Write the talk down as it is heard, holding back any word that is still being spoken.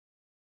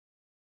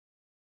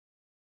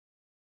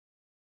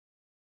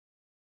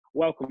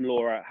Welcome,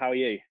 Laura. How are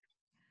you?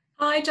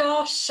 Hi,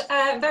 Josh.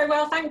 Very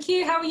well, thank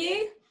you. How are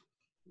you?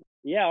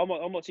 Yeah, I'm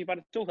not too bad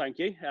at all, thank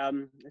you.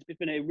 It's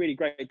been a really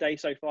great day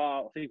so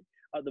far. I think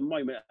at the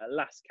moment, at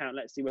last count,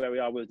 let's see where we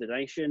are with the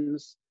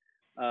donations.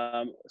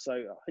 So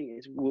I think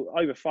it's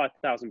over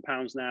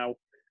 £5,000 now.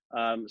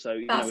 So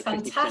That's we're 50% towards our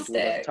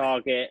fantastic.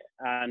 target,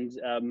 and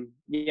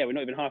yeah, we're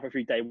not even halfway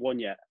through day one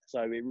yet.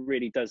 So it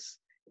really does.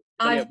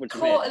 It's only I've upwards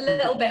from here. caught a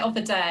little bit of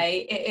the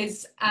day. It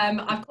is.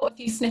 I've caught a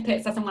few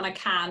snippets as and when I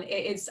can.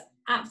 It is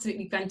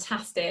absolutely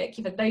fantastic.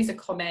 You've had loads of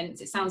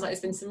comments. It sounds like there's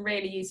been some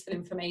really useful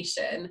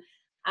information,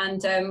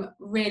 and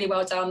really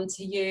well done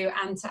to you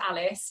and to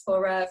Alice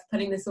for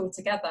putting this all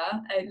together.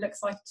 It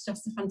looks like it's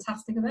just a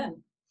fantastic event.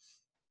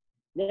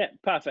 Yeah,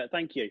 perfect.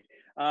 Thank you.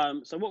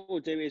 So what we'll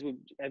do is,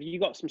 have you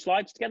got some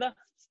slides together?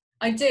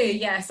 I do.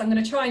 Yes, I'm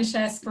going to try and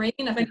share screen.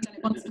 I've only done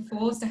it once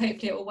before, so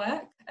hopefully it will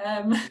work.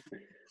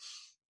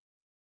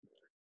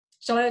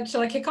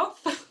 Shall I kick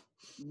off?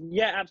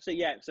 Yeah,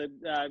 absolutely. Yeah. So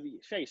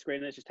share your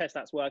screen. Let's just test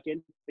that's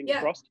working. Fingers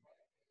Yeah. crossed.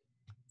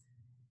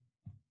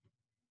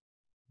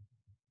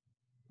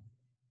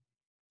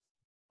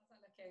 How's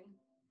that looking?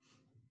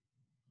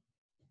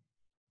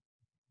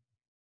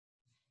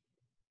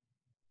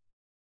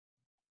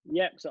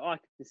 Yep. So I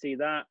can see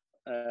that.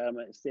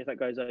 Let's see if that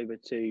goes over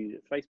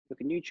to Facebook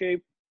and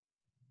YouTube.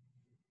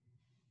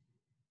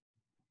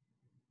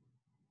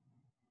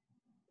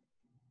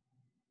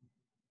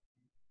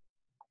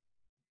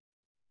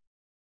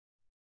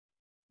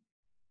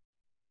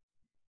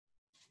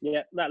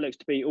 Yeah, that looks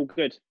to be all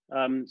good.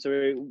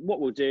 So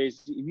what we'll do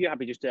is, if you're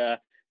happy, just for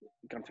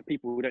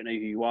people who don't know who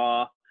you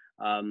are,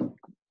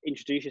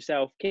 introduce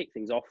yourself, kick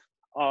things off.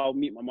 I'll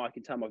mute my mic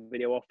and turn my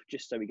video off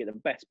just so we get the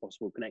best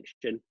possible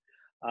connection.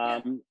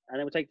 And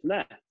then we'll take it from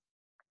there.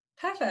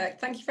 Perfect.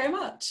 Thank you very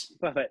much.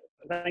 Perfect.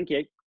 Thank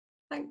you.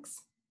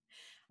 Thanks.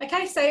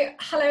 Okay, so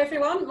hello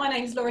everyone. My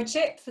name is Laura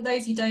Chipp. For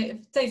those of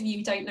you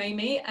who don't know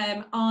me,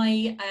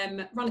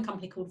 I run a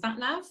company called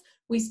VATNav.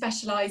 We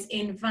specialise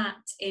in VAT,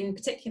 in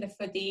particular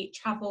for the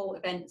travel,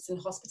 events and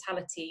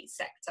hospitality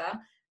sector.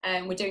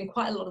 We're doing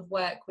quite a lot of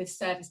work with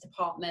service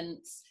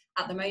departments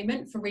at the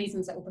moment for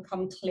reasons that will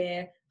become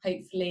clear,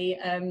 hopefully,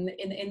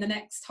 in the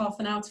next half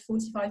an hour to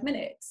 45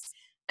 minutes.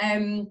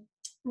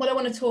 What I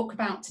want to talk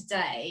about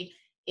today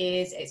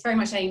is it's very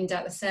much aimed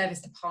at the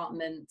service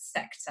department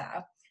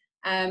sector.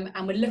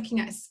 And we're looking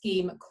at a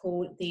scheme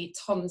called the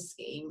TOMS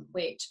scheme,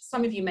 which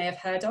some of you may have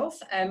heard of,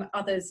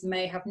 others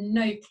may have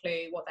no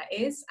clue what that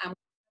is and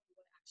what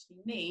it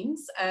actually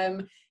means.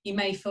 You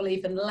may feel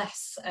even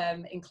less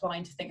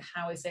inclined to think,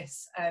 how is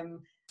this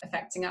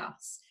affecting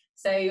us?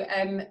 So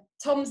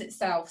TOMS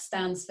itself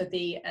stands for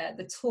the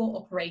Tour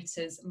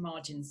Operators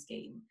Margin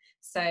Scheme.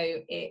 So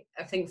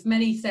I think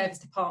many service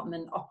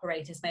department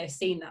operators may have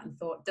seen that and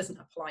thought, it doesn't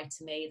apply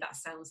to me, that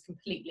sounds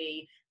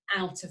completely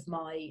out of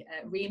my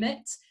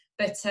remit.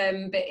 But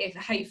if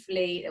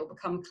hopefully it will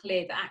become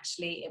clear that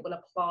actually it will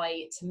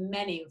apply to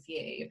many of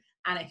you,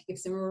 and it can give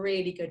some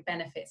really good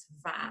benefits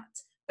of that,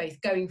 both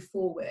going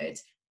forward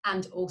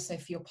and also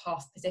for your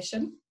past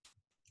position.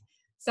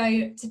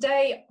 So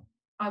today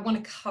I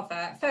want to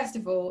cover, first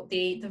of all,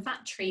 the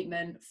VAT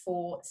treatment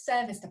for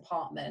service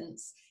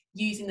departments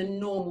using the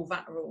normal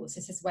VAT rules.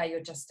 This is where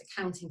you're just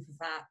accounting for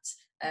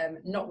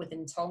VAT, not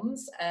within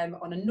TOMS,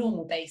 on a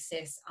normal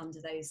basis under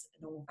those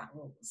normal VAT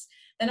rules.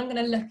 Then I'm going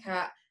to look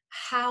at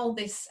how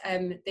this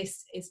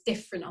is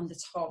different under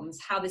TOMS,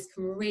 how this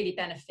can really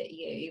benefit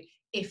you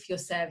if your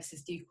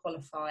services do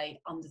qualify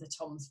under the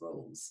TOMS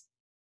rules.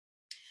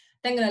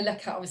 Then I'm going to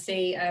look at,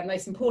 obviously,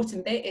 most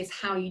important bit is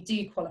how you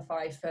do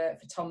qualify for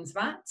TOMS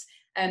VAT.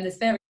 There's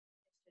various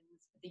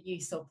conditions for the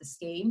use of the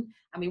scheme,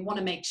 and we want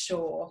to make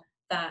sure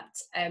that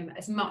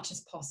as much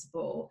as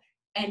possible,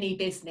 any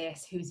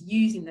business who's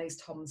using those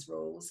TOMS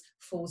rules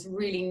falls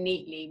really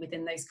neatly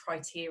within those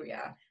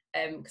criteria.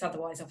 Because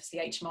otherwise, obviously,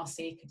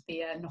 HMRC could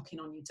be knocking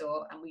on your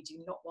door, and we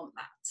do not want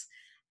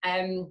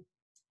that.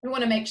 We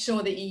want to make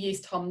sure that you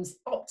use TOMS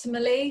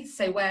optimally,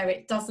 so where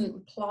it doesn't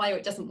apply or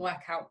it doesn't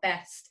work out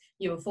best,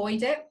 you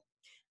avoid it.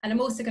 And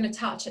I'm also going to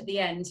touch at the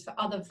end for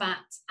other VAT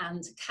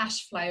and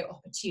cash flow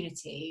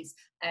opportunities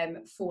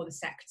for the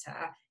sector,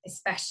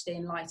 especially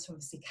in light of,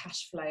 obviously,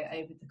 cash flow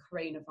over the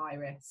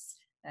coronavirus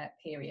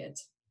period.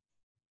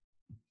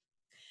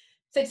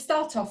 So to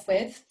start off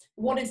with,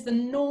 what is the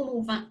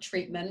normal VAT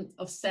treatment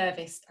of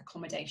serviced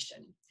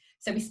accommodation?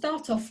 So we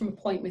start off from a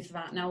point with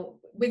VAT. Now,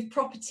 with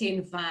property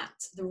and VAT,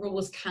 the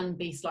rules can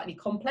be slightly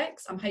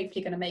complex. I'm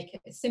hopefully going to make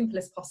it as simple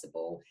as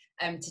possible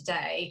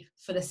today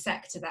for the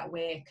sector that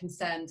we're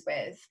concerned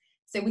with.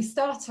 So we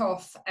start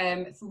off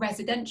for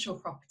residential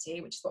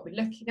property, which is what we're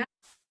looking at.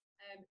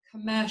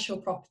 Commercial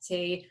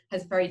property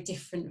has a very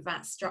different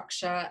VAT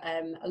structure,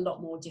 a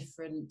lot more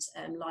different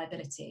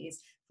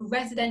liabilities. For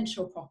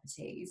residential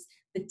properties,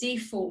 the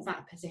default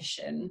VAT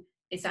position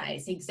is that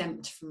it's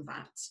exempt from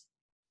VAT.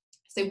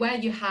 So where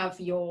you have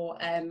your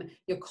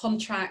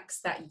contracts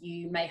that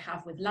you may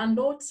have with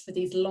landlords for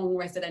these long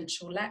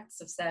residential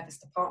lets of service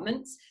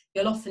departments,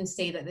 you'll often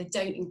see that they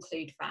don't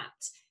include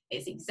VAT.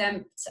 It's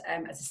exempt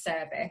as a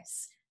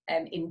service.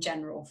 in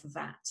general for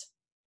VAT.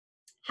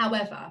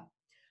 However,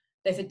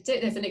 there's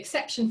an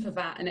exception for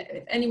VAT, and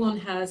if anyone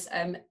has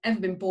ever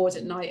been bored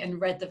at night and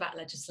read the VAT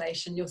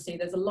legislation, you'll see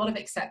there's a lot of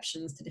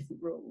exceptions to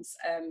different rules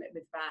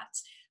with VAT.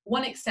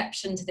 One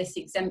exception to this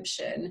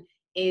exemption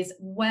is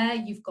where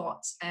you've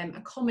got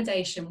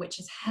accommodation which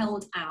is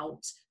held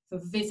out for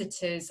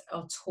visitors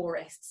or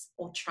tourists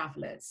or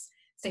travellers.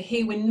 So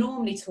here we're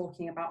normally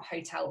talking about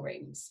hotel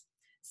rooms.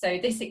 So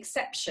this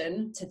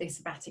exception to this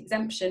VAT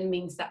exemption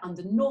means that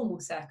under normal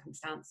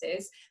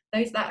circumstances,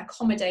 that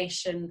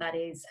accommodation that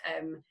is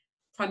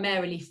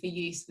primarily for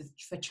use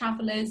for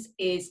travellers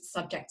is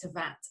subject to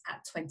VAT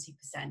at 20%.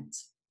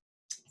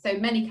 So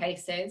in many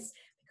cases,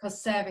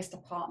 because serviced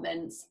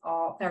apartments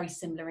are very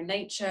similar in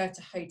nature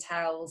to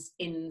hotels,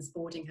 inns,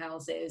 boarding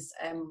houses,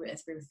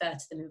 as we refer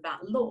to them in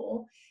VAT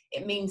law,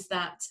 it means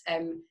that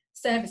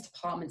serviced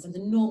apartments under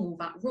normal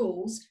VAT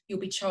rules, you'll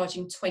be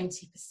charging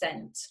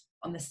 20%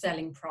 on the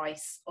selling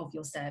price of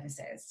your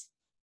services.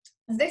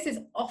 This is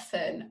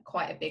often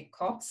quite a big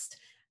cost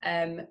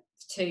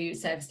to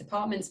serviced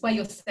apartments where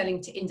you're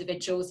selling to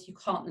individuals who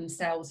can't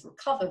themselves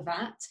recover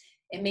VAT.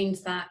 It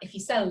means that if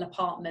you sell an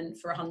apartment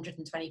for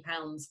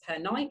 £120 per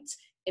night,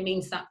 it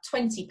means that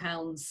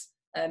 £20,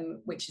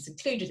 which is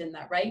included in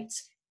that rate,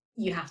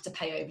 you have to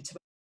pay over to.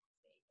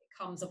 It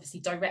comes obviously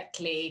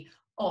directly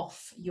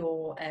off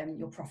your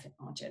profit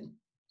margin.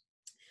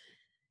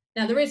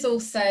 Now there is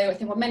also, I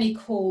think, what many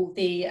call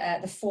the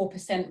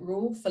 4%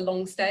 rule for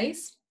long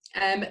stays.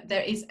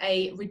 There is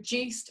a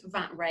reduced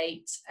VAT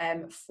rate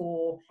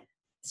for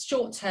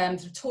short-term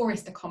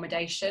tourist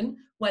accommodation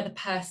where the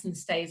person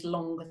stays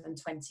longer than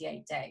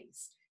 28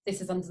 days. This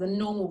is under the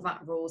normal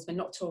VAT rules. We're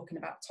not talking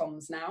about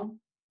TOMS now.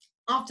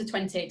 After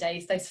 28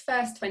 days, those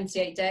first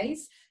 28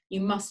 days,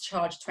 you must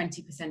charge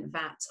 20%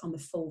 VAT on the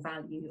full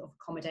value of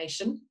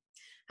accommodation.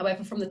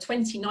 However, from the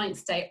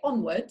 29th day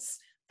onwards,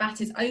 VAT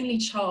is only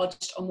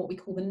charged on what we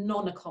call the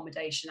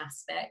non-accommodation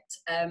aspect,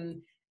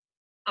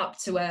 up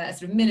to a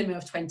sort of minimum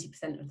of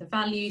 20% of the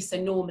value.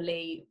 So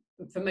normally,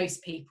 for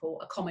most people,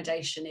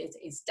 accommodation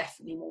is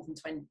definitely more than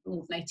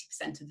 80%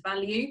 of the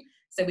value.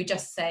 So we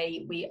just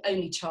say we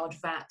only charge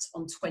VAT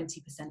on 20%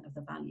 of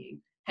the value,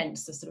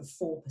 hence the sort of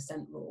 4%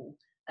 rule,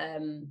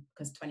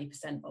 because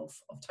 20% of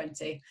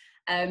 20.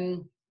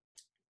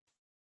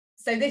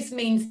 So this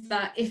means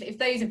that if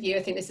those of you,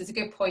 I think this is a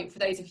good point for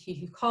those of you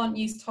who can't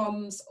use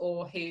TOMS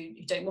or who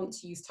don't want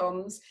to use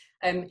TOMS,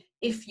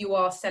 if you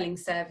are selling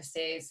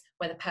services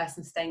where the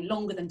person's staying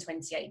longer than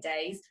 28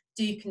 days,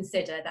 do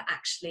consider that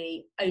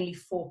actually only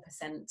 4%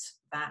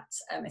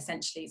 VAT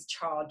essentially is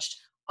charged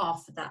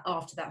after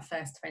that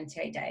first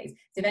 28 days.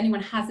 So if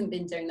anyone hasn't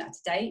been doing that to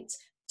date,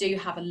 do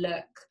have a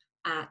look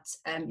at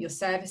your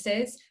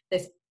services.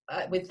 There's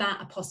with that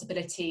a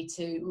possibility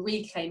to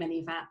reclaim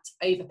any VAT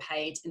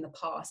overpaid in the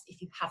past if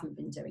you haven't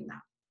been doing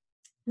that.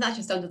 And that's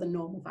just under the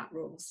normal VAT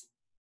rules.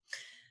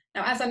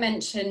 Now, as I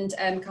mentioned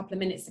a couple of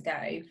minutes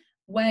ago,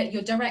 where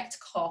your direct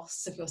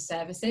costs of your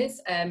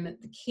services,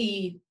 the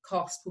key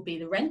cost will be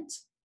the rent.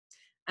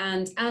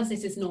 And as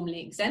this is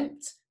normally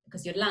exempt,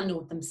 because your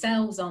landlord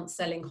themselves aren't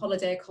selling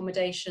holiday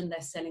accommodation,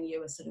 they're selling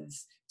you a sort of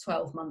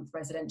 12-month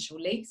residential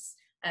lease,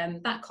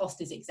 that cost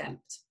is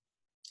exempt.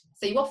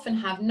 So you often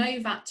have no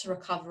VAT to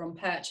recover on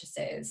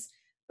purchases,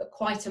 but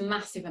quite a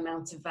massive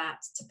amount of VAT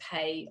to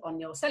pay on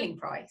your selling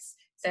price.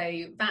 So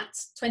VAT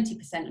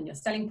 20% on your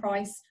selling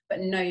price, but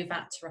no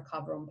VAT to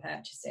recover on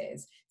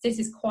purchases. So this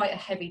is quite a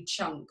heavy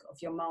chunk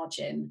of your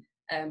margin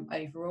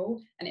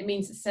overall, and it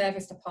means that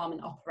serviced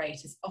apartment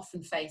operators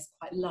often face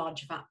quite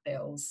large VAT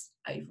bills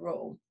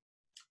overall.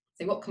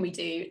 So what can we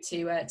do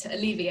to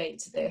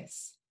alleviate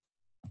this?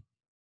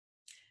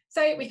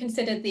 So we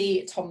consider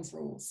the TOMS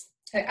rules.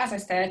 So as I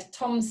said,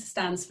 TOMS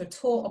stands for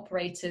Tour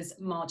Operators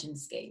Margin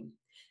Scheme.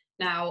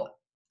 Now,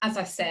 as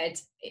I said,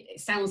 it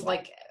sounds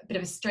like a bit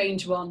of a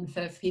strange one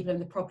for people in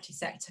the property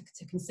sector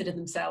to consider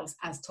themselves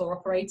as tour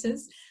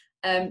operators.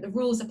 The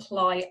rules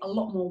apply a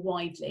lot more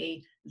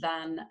widely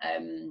than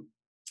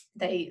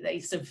they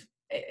sort of,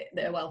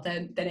 well,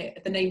 than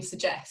the name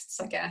suggests,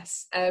 I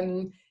guess.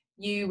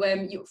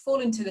 You fall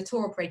into the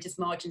tour operators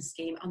margin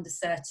scheme under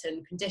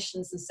certain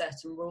conditions and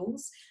certain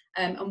rules,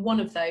 and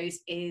one of those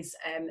is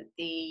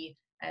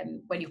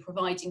when you're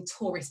providing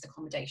tourist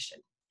accommodation.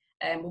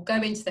 We'll go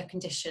into the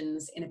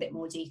conditions in a bit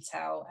more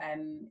detail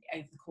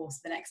over the course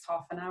of the next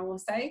half an hour or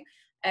so,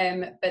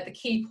 but the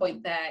key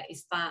point there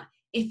is that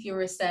if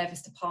you're a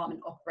serviced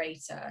apartment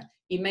operator,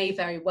 you may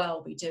very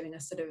well be doing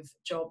a sort of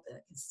job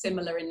that is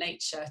similar in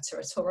nature to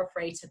a tour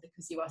operator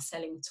because you are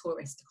selling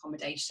tourist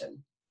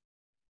accommodation.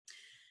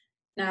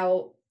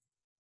 Now,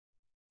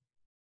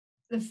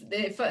 the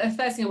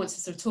first thing I want to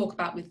sort of talk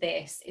about with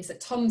this is that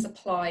TOMS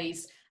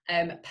applies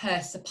per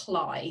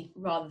supply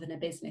rather than a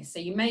business. So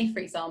you may, for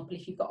example,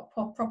 if you've got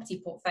a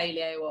property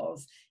portfolio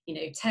of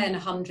 10,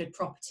 100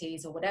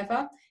 properties or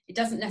whatever, it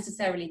doesn't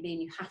necessarily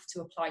mean you have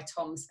to apply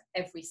TOMS for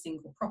every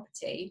single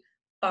property,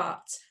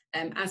 but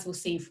as we'll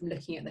see from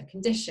looking at the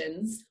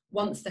conditions,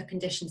 once the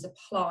conditions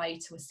apply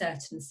to a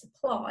certain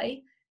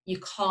supply, you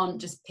can't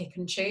just pick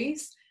and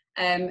choose.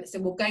 So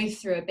we'll go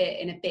through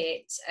in a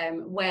bit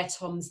where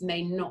TOMS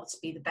may not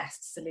be the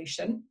best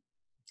solution.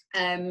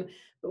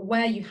 But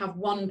where you have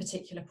one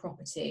particular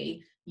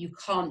property, you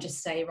can't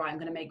just say, right, I'm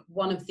going to make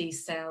one of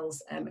these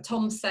sales a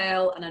TOMS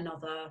sale and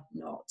another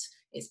not.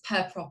 It's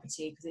per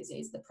property, because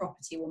it's the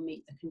property will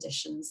meet the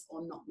conditions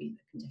or not meet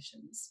the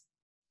conditions.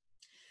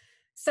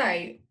 So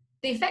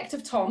the effect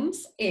of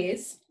TOMS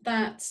is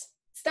that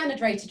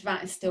standard rated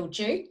VAT is still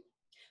due,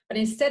 but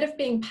instead of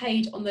being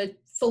paid on the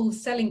full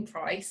selling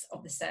price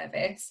of the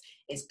service,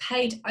 it's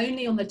paid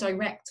only on the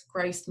direct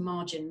gross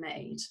margin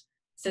made.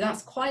 So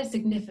that's quite a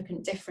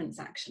significant difference,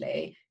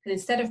 actually, because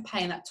instead of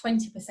paying that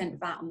 20%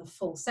 VAT on the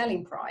full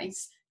selling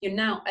price, you're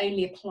now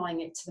only applying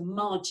it to the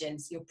margin,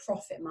 so your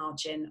profit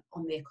margin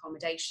on the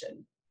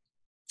accommodation.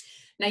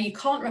 Now, you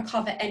can't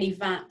recover any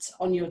VAT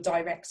on your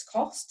direct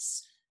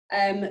costs,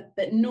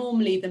 but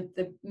normally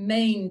the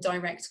main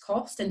direct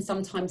cost, and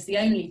sometimes the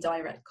only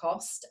direct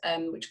cost,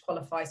 which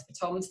qualifies for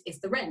TOMS, is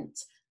the rent.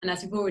 And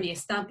as we've already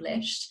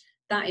established,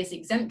 that is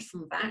exempt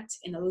from VAT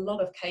in a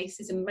lot of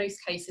cases, in most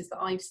cases that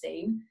I've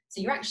seen.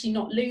 So you're actually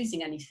not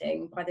losing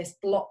anything by this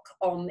block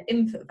on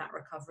input VAT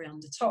recovery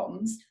under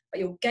TOMS, but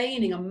you're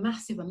gaining a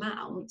massive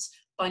amount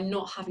by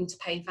not having to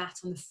pay VAT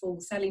on the full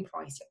selling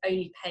price. You're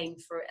only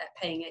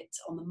paying it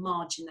on the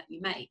margin that you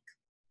make.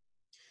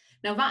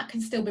 Now, VAT can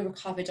still be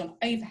recovered on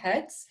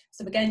overheads.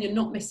 So again, you're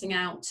not missing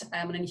out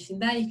on anything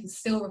there. You can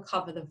still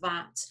recover the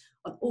VAT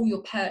on all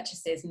your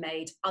purchases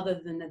made other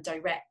than the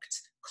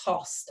direct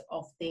cost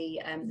of the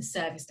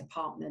service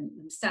department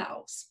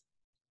themselves.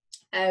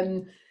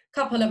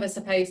 Couple of, I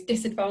suppose,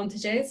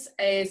 disadvantages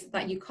is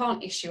that you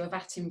can't issue a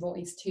VAT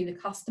invoice to the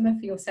customer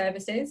for your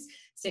services.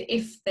 So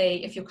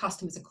if your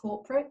customers are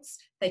corporates,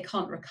 they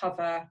can't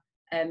recover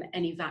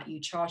any VAT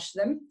you charge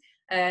them.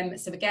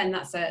 So again,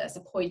 that's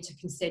a point to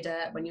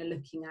consider when you're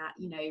looking at,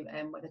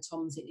 whether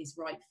TOMS is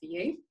right for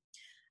you.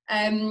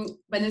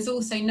 But there's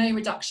also no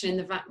reduction in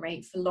the VAT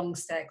rate for long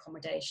stay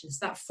accommodation.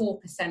 So that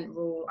 4%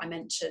 rule I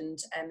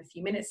mentioned a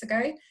few minutes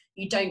ago,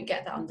 you don't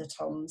get that under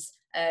TOMS.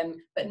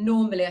 But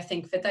normally, I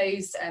think for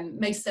those,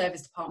 most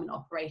service department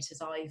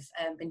operators I've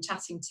been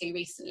chatting to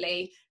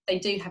recently, they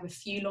do have a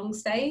few long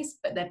stays,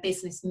 but their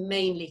business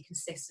mainly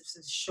consists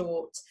of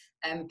short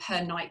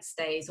per night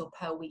stays or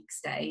per week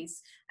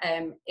stays,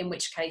 in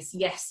which case,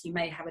 yes, you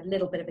may have a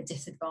little bit of a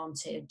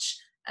disadvantage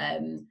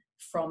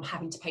from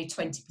having to pay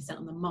 20%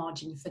 on the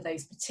margin for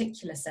those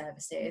particular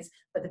services,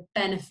 but the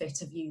benefit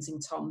of using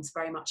TOMS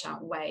very much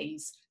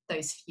outweighs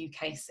those few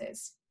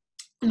cases.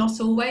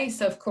 Not always,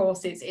 so of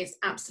course it's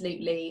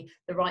absolutely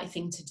the right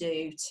thing to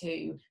do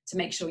to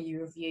make sure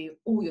you review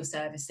all your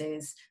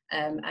services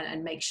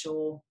and make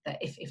sure that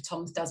if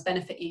TOMS does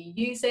benefit you,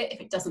 you use it.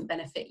 If it doesn't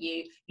benefit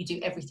you, you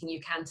do everything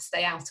you can to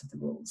stay out of the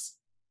rules.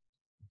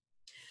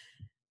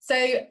 So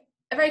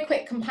a very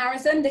quick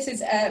comparison. This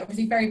is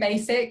obviously very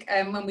basic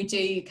when we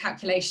do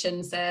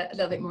calculations a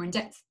little bit more in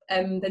depth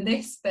than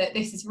this, but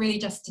this is really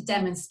just to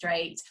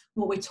demonstrate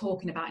what we're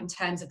talking about in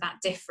terms of that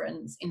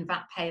difference in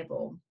VAT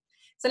payable.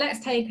 So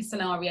let's take a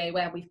scenario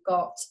where we've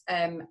got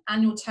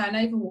annual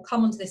turnover. We'll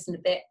come onto this in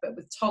a bit, but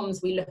with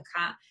TOMS, we look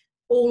at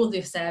all of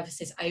the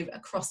services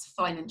across the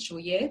financial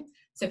year.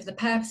 So for the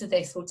purpose of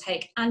this, we'll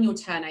take annual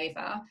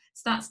turnover.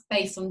 So that's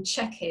based on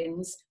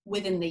check-ins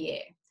within the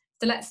year.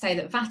 So let's say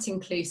that VAT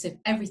inclusive,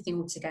 everything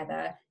all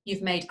together,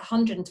 you've made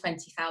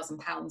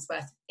 £120,000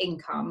 worth of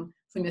income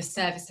from your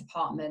service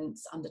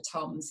departments under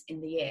TOMS in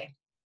the year.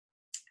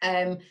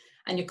 And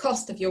your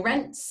cost of your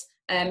rents,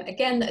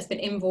 again, that has been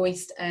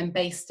invoiced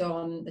based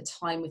on the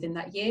time within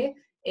that year,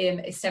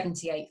 is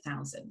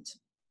 78,000.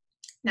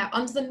 Now,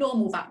 under the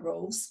normal VAT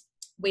rules,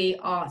 we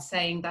are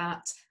saying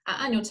that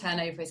our annual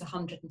turnover is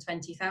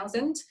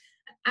 120,000.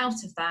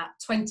 Out of that,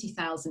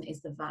 20,000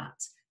 is the VAT.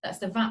 That's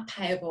the VAT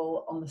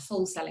payable on the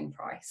full selling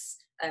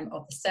price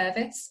of the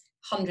service,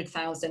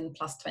 100,000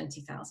 plus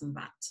 20,000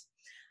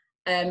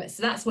 VAT.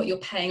 So that's what you're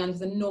paying under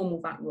the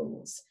normal VAT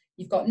rules.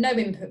 You've got no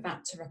input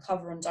VAT to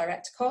recover on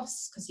direct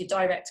costs because your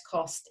direct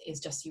cost is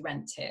just your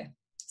rent here.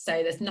 So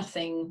there's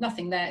nothing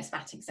there, it's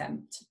VAT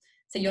exempt.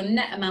 So your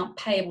net amount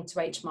payable to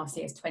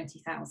HMRC is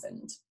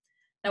 20,000.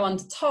 Now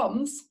under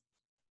TOMS,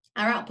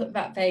 our output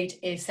VAT paid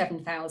is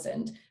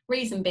 7,000.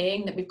 Reason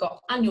being that we've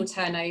got annual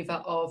turnover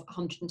of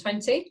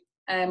 120.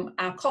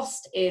 Our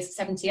cost is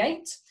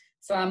 78,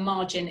 so our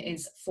margin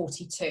is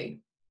 42.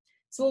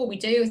 So all we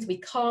do is we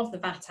carve the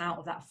VAT out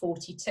of that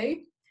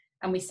 42,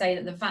 and we say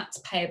that the VAT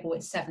payable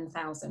is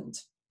 7,000.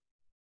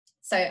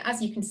 So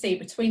as you can see,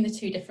 between the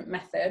two different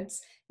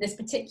methods, in this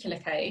particular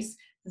case,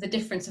 there's a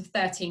difference of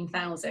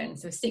 13,000,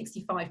 so a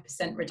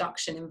 65%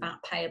 reduction in VAT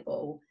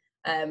payable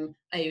owed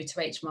to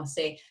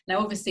HMRC. Now,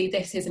 obviously,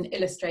 this is an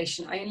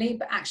illustration only,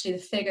 but actually the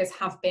figures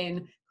have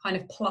been kind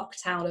of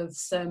plucked out of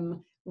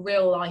some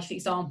real life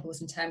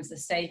examples in terms of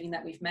the saving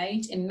that we've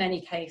made. In many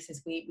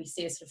cases, we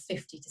see a sort of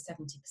 50 to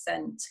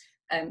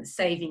 70%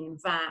 saving in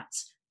VAT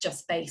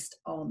just based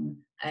on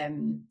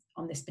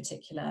this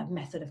particular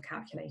method of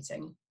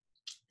calculating.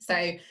 So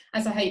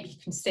as I hope you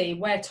can see,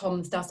 where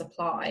TOMS does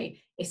apply,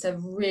 it's a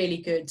really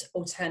good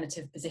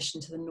alternative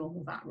position to the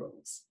normal VAT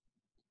rules.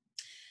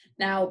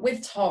 Now,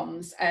 with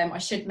TOMS, I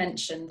should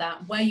mention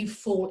that where you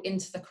fall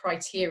into the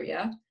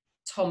criteria,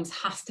 TOMS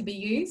has to be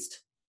used.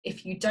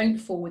 If you don't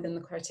fall within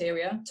the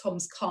criteria,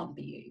 TOMS can't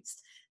be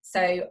used.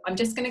 So I'm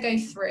just going to go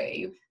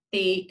through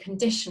the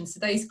conditions,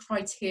 so those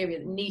criteria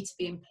that need to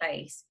be in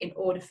place in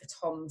order for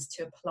TOMS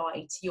to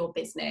apply to your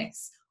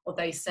business or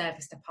those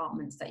service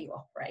departments that you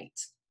operate.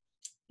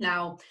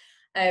 Now,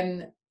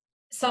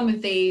 some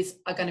of these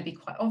are going to be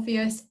quite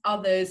obvious.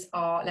 Others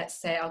are, let's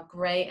say, are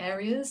grey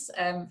areas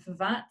for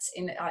VAT.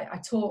 I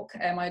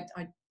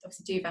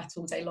obviously do VAT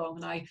all day long,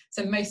 and I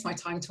spend most of my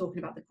time talking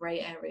about the grey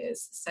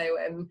areas. So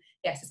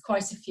yes, there's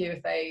quite a few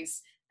of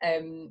those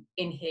in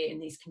here in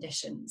these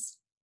conditions.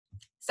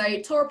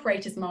 So tour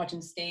operators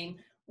margin scheme,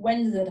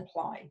 when does it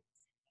apply?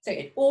 So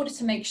in order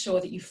to make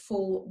sure that you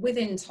fall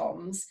within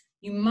TOMS,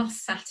 you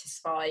must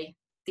satisfy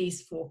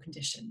these 4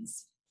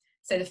 conditions.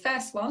 So the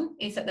first one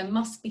is that there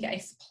must be a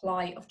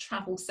supply of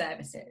travel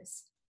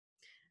services.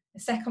 The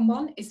second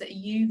one is that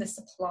you, the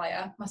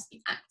supplier, must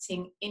be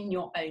acting in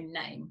your own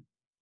name.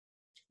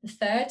 The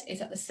third is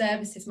that the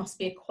services must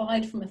be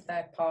acquired from a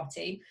third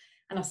party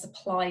and are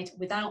supplied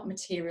without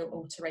material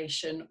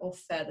alteration or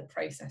further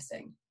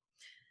processing.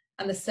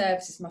 And the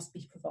services must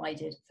be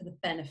provided for the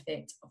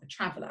benefit of a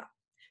traveller.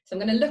 So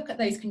I'm going to look at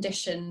those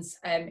conditions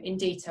in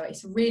detail.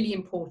 It's really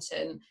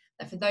important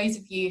that for those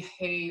of you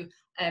who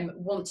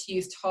want to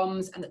use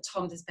TOMS and that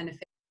TOMS is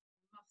beneficial,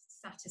 you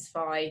must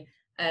satisfy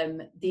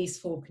these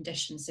 4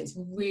 conditions. So it's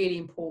really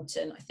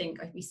important. I think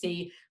we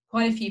see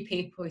quite a few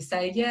people who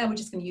say, yeah, we're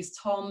just going to use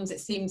TOMS. It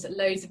seems that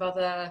loads of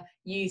other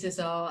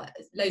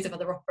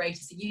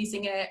operators are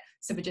using it,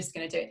 so we're just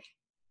going to do it.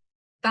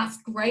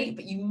 That's great,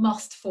 but you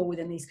must fall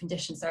within these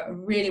conditions. So I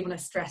really want to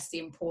stress the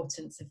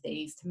importance of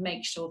these to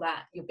make sure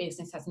that your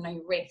business has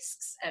no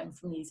risks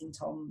from using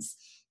TOMS.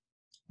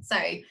 So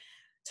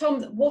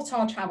TOMS, what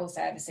are travel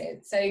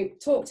services? So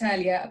talked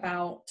earlier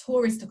about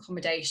tourist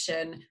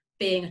accommodation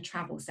being a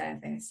travel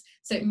service.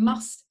 So it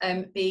must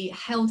be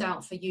held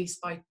out for use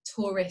by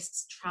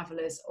tourists,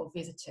 travellers or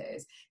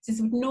visitors. So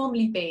this would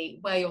normally be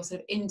where you're sort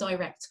of in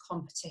direct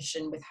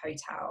competition with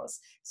hotels.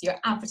 So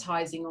you're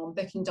advertising on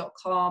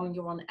booking.com,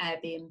 you're on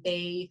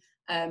Airbnb,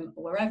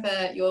 or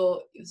wherever, you're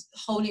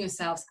holding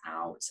yourselves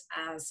out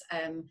as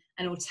an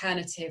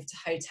alternative to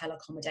hotel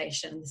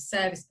accommodation. And the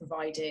service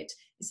provided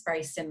is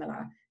very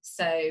similar.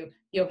 So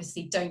you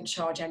obviously don't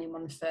charge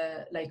anyone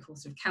for local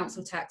sort of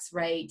council tax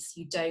rates.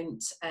 You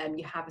don't,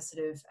 you have a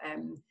sort of,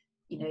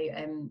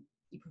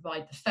 you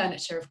provide the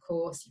furniture, of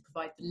course, you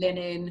provide the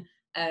linen,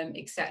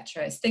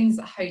 etc. It's things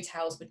that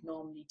hotels would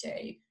normally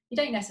do. You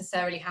don't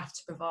necessarily have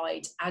to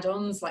provide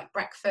add-ons like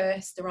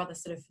breakfast or other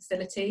sort of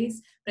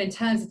facilities, but in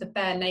terms of the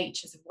bare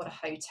natures of what a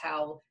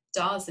hotel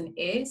does and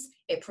is,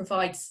 it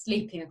provides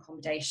sleeping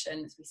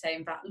accommodation, as we say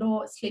in VAT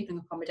law, sleeping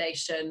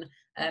accommodation,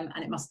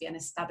 and it must be an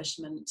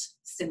establishment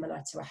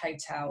similar to a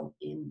hotel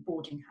in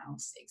boarding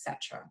house,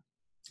 etc.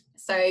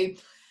 So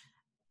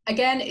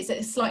again, it's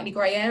a slightly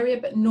grey area,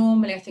 but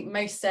normally I think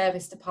most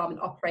service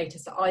department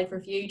operators that I've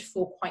reviewed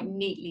fall quite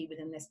neatly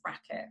within this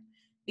bracket.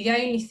 The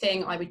only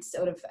thing I would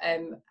sort of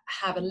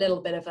have a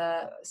little bit of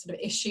a sort of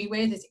issue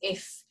with is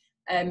if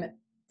the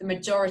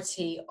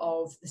majority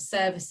of the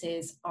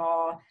services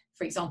are,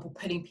 for example,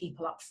 putting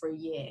people up for a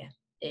year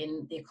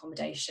in the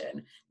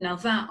accommodation. Now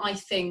that, I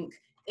think,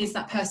 is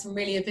that person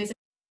really a visitor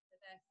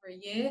there for a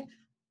year?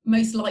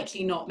 Most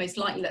likely not. Most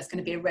likely that's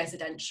going to be a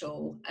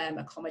residential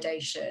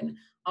accommodation.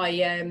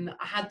 I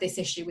had this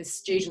issue with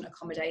student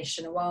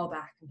accommodation a while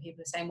back, and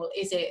people are saying, well,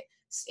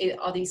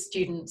 are these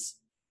students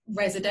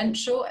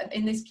residential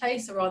in this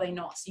place or are they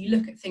not? So you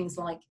look at things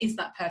like, is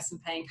that person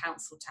paying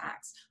council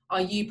tax?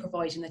 Are you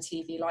providing the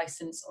TV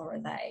license or are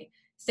they?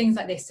 Things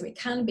like this. So it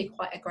can be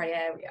quite a grey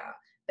area,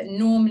 but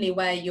normally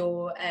where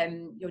you're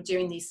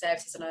doing these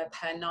services on a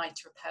per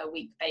night or a per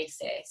week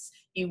basis,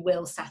 you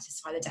will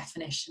satisfy the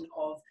definition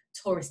of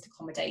tourist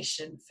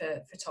accommodation for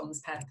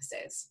TOMS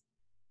purposes.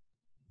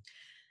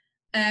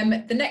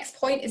 The next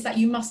point is that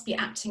you must be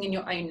acting in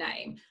your own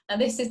name. Now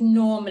this is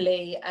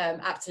normally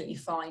absolutely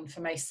fine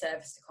for most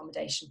service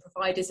accommodation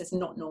providers. It's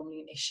not normally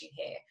an issue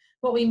here.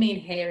 What we mean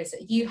here is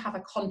that you have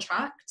a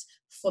contract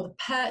for the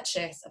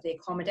purchase of the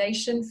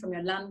accommodation from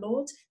your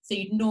landlord. So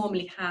you'd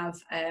normally have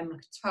a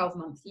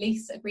 12-month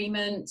lease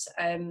agreement.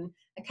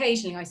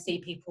 Occasionally I see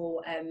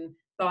people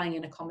buying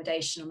an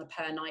accommodation on a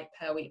per night,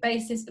 per week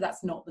basis, but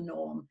that's not the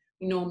norm.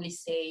 We normally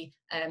see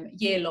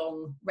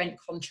year-long rent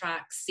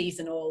contracts,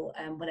 seasonal,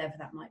 whatever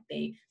that might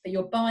be, but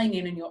you're buying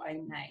in your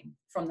own name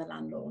from the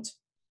landlord.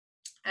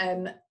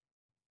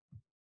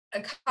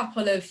 A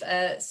couple of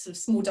sort of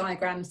small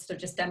diagrams to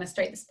just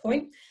demonstrate this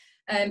point.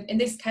 In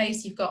this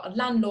case, you've got a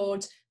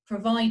landlord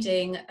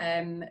providing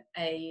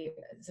a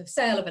sort of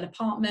sale of an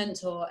apartment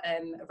or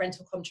a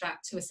rental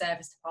contract to a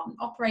service department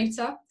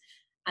operator,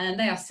 and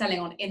they are selling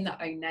on in their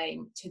own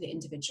name to the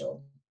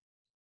individual.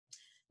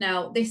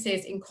 Now, this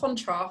is in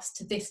contrast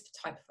to this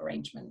type of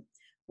arrangement,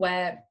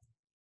 where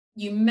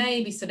you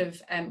may be sort of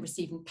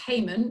receiving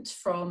payment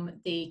from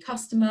the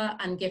customer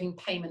and giving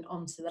payment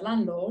onto the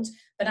landlord,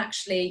 but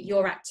actually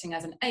you're acting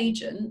as an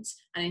agent,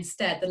 and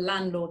instead the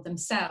landlord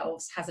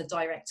themselves has a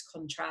direct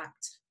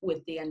contract with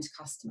the end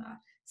customer.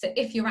 So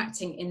if you're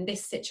acting in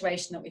this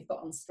situation that we've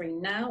got on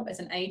screen now as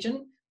an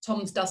agent,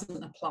 TOMS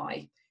doesn't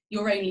apply.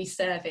 Your only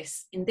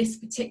service in this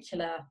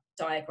particular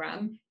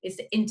diagram is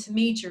the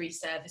intermediary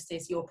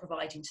services you're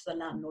providing to the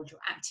landlord. You're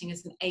acting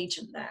as an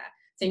agent there.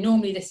 So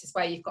normally this is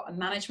where you've got a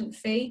management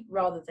fee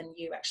rather than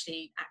you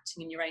actually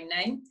acting in your own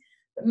name.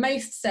 But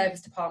most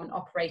service department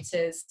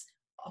operators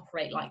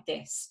operate like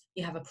this.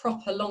 You have a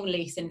proper long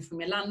lease in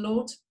from your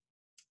landlord,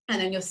 and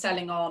then you're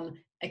selling on,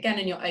 again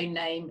in your own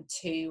name,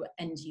 to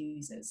end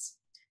users.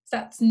 So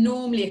that's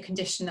normally a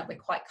condition that we're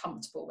quite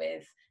comfortable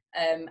with,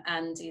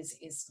 and is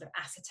sort of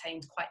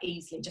ascertained quite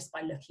easily just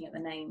by looking at the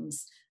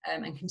names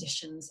and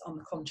conditions on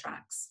the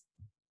contracts.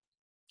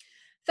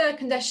 Third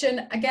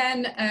condition,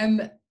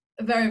 again,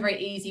 a very, very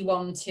easy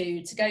one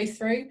to go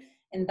through,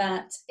 in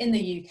that in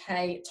the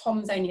UK,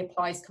 TOMS only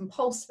applies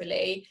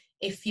compulsorily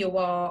if you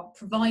are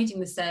providing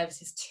the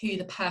services to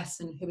the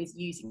person who is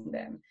using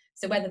them.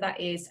 So whether that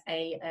is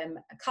a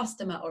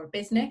customer or a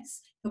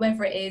business,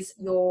 whoever it is,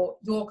 your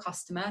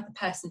customer, the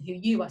person who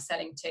you are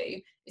selling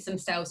to, is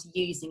themselves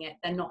using it.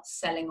 They're not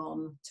selling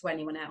on to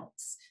anyone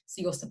else.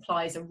 So your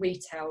supplies are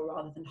retail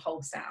rather than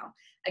wholesale.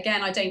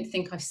 Again, I don't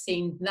think I've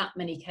seen that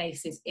many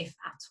cases, if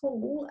at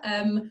all,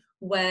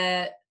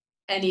 where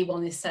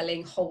anyone is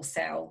selling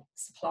wholesale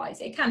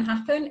supplies. It can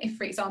happen if,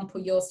 for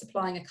example, you're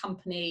supplying a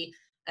company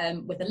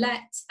with a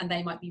let, and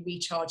they might be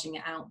recharging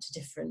it out to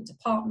different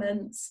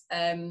departments.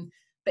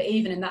 But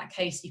even in that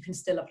case, you can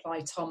still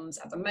apply TOMS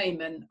at the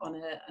moment on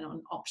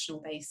an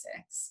optional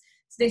basis.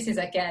 So this is,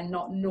 again,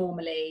 not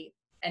normally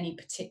any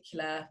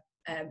particular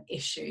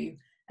issue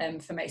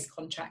for most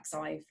contracts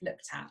I've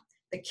looked at.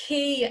 The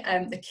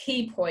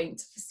key point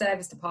for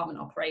service department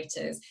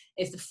operators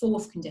is the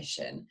fourth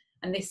condition,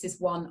 and this is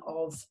one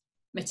of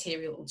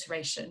material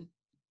alteration.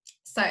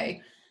 So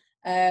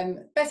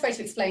best way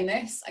to explain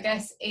this, I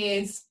guess,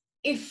 is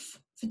if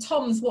for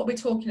TOMS, what we're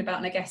talking about,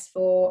 and I guess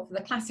for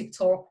the classic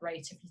tour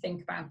operator, if you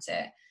think about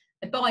it,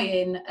 they buy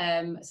in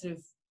sort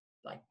of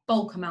like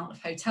bulk amount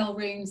of hotel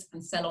rooms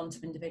and sell on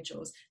to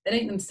individuals. They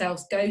don't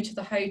themselves go to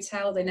the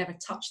hotel, they never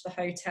touch the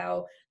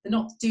hotel, they're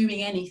not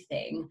doing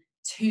anything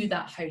to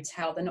that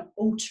hotel, they're not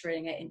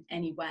altering it in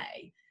any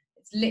way.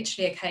 It's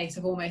literally a case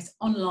of almost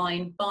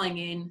online buying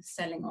in,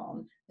 selling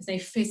on. There's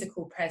no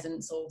physical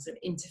presence or sort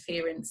of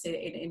interference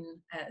in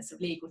sort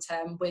of legal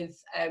term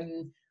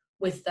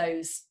with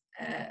those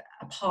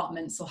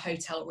apartments or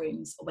hotel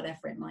rooms or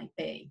whatever it might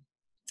be.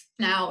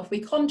 Now, if we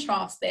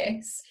contrast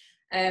this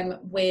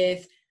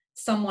with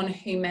someone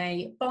who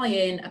may buy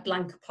in a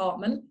blank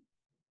apartment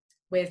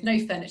with no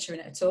furniture in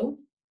it at all,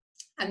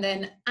 and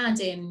then add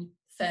in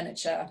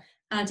furniture,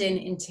 add in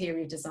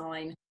interior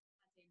design,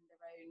 add in their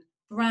own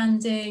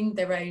branding,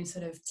 their own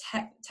sort of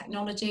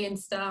technology and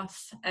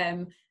stuff,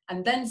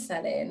 and then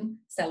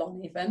sell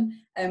on even,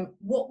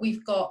 what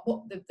we've got,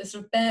 what the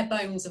sort of bare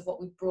bones of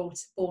what we've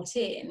bought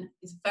in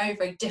is very,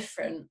 very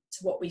different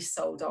to what we've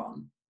sold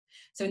on.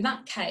 So in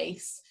that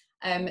case,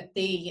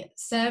 the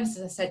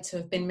services are said to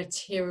have been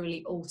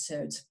materially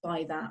altered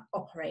by that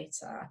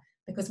operator,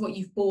 because what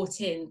you've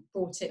bought in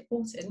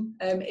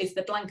is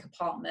the blank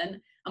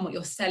apartment, and what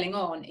you're selling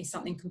on is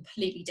something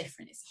completely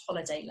different. It's a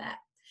holiday let.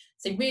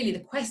 So really the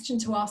question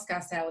to ask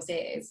ourselves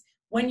is,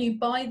 when you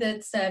buy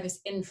the service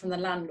in from the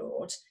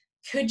landlord,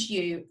 could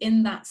you,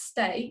 in that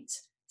state,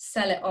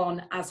 sell it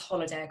on as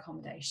holiday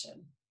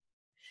accommodation?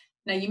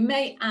 Now, you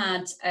may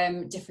add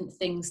different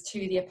things to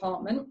the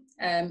apartment.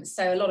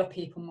 So a lot of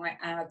people might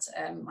add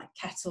like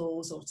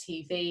kettles or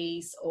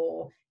TVs,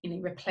 or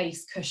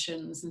replace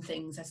cushions and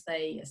things as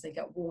they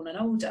get worn and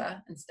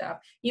older and stuff.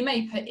 You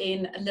may put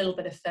in a little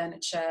bit of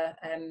furniture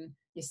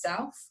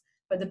yourself,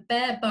 but the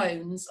bare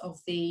bones of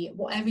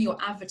whatever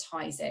you're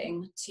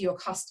advertising to your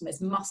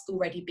customers must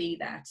already be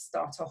there to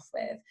start off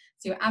with.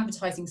 So you're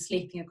advertising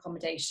sleeping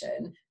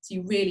accommodation, so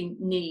you really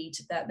need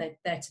there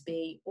to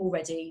be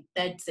already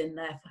beds in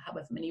there for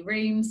however many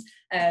rooms,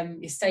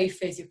 your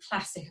sofas, your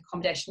classic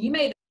accommodation. You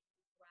may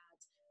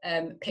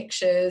add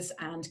pictures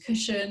and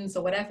cushions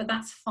or whatever,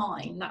 that's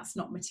fine, that's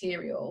not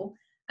material.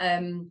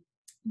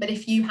 But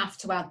if you have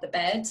to add the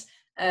bed,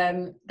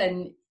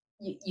 then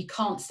you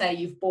can't say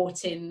you've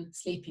bought in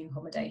sleeping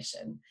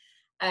accommodation.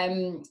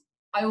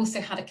 I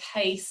also had a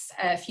case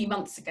a few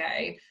months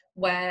ago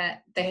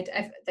where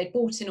they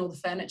bought in all the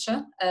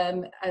furniture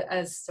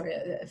as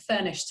a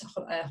furnished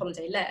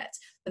holiday let,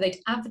 but they'd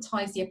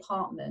advertised the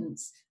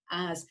apartments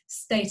as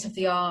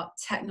state-of-the-art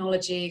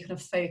technology kind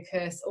of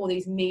focus, all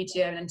these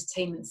media and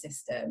entertainment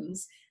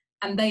systems,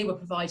 and they were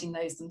providing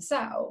those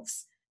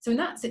themselves. So in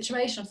that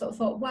situation, I sort of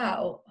thought,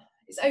 well,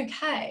 it's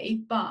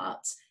okay,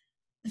 but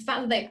the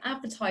fact that they've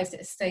advertised it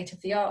as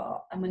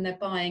state-of-the-art, and when they're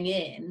buying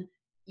in,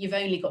 you've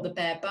only got the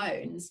bare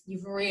bones,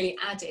 you've really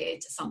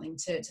added something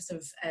to sort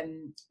of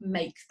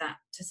make that,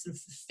 to sort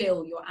of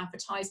fulfill your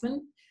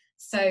advertisement.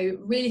 So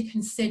really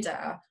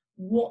consider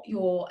what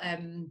you're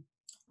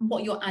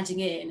what you're adding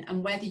in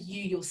and whether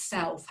you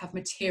yourself have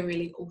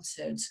materially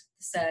altered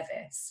the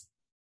service.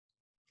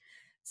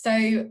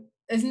 So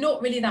there's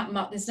not really that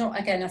much, there's not,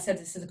 again, I said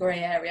this is a grey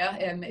area,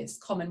 it's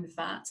common with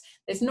that.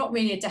 There's not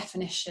really a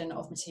definition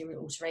of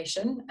material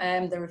alteration.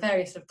 There are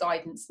various sort of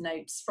guidance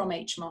notes from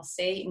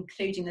HMRC,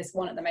 including this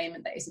one at the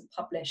moment that isn't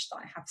published that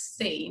I have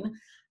seen.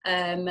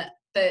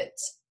 But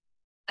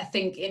I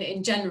think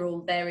in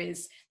general,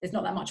 there's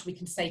not that much we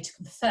can say to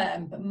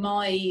confirm, but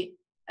my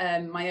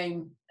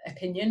own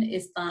opinion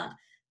is that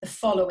the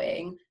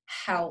following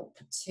help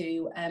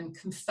to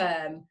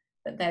confirm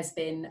that there's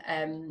been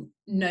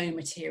no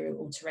material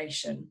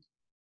alteration.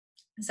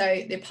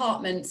 So the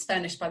apartment's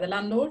furnished by the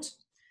landlord.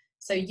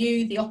 So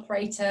you, the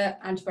operator,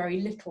 add very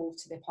little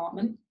to the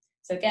apartment.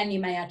 So again, you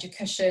may add your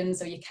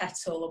cushions or your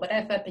kettle or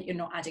whatever, but you're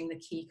not adding the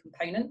key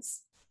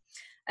components.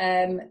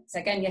 So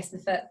again, yes, the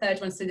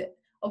third one, so the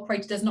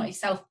operator does not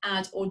itself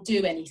add or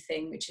do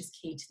anything which is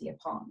key to the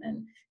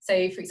apartment.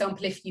 So for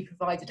example, if you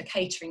provided a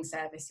catering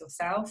service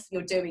yourself,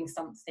 you're doing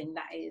something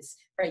that is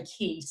very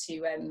key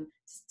to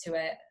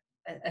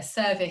a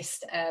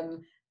serviced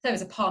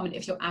service apartment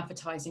if you're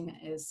advertising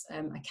it as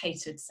a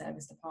catered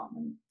serviced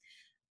apartment.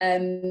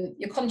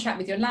 Your contract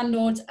with your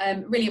landlord,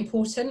 really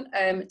important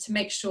to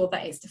make sure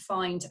that it's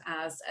defined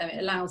as it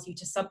allows you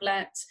to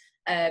sublet.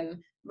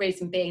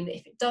 Reason being that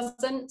if it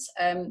doesn't,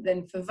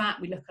 then for VAT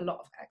we look a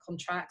lot at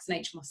contracts, and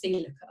HMRC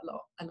look at a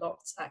lot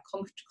at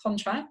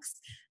contracts.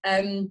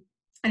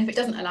 And if it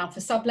doesn't allow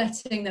for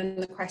subletting, then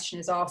the question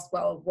is asked,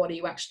 well, what are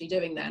you actually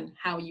doing then?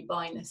 How are you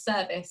buying this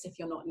service if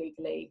you're not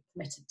legally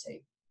permitted to?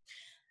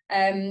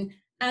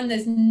 And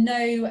there's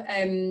no,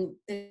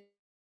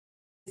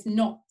 there's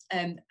not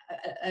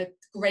a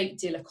great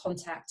deal of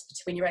contact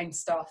between your own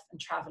staff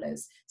and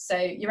travellers. So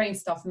your own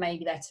staff may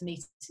be there to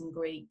meet and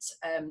greet,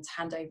 to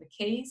hand over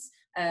keys,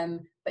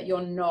 but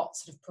you're not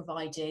sort of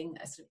providing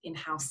a sort of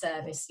in-house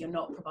service. You're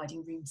not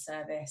providing room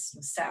service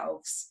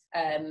yourselves.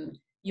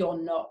 You're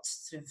not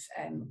sort of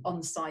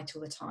on site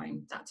all the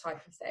time, that type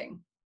of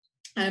thing.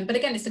 But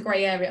again, it's a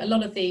grey area. A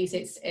lot of these,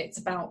 it's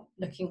about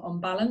looking on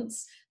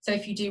balance. So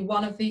if you do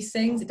one of these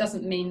things, it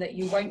doesn't mean that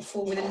you won't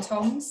fall within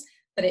TOMS,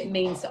 but it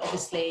means that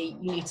obviously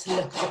you need to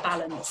look at the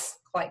balance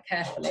quite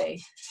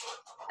carefully.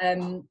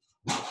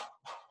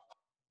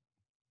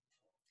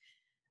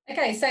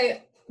 Okay, so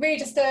really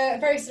just a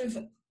very sort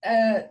of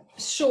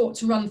short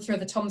to run through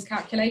the TOMS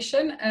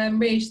calculation.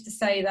 Really just to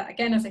say that,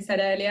 again, as I said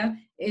earlier,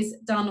 is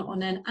done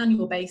on an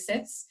annual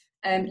basis,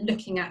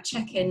 looking at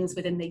check-ins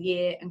within the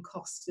year and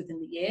costs within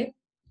the year.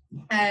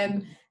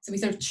 So we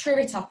sort of true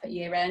it up at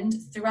year end.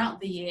 Throughout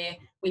the year,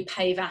 we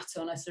pay VAT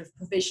on a sort of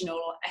provisional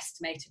or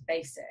estimated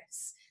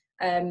basis.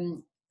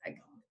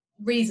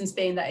 Reasons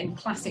being that in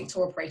classic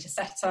tour operator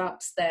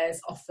setups, there's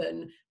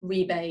often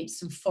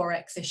rebates and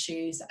forex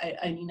issues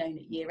only known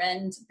at year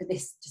end, but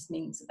this just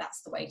means that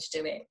that's the way to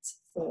do it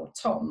for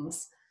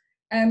TOMS.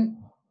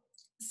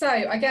 So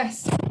I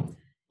guess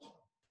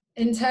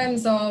in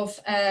terms of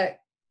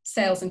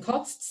sales and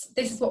costs,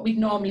 this is what we'd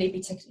normally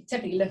be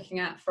typically looking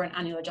at for an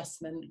annual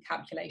adjustment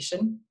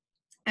calculation.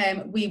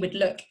 We would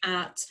look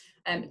at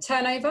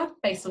turnover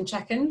based on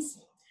check-ins,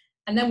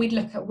 and then we'd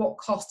look at what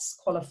costs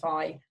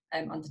qualify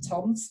under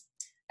TOMS.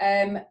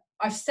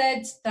 I've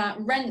said that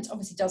rent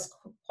obviously does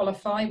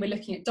qualify. We're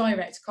looking at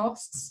direct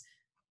costs.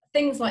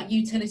 Things like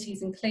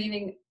utilities and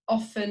cleaning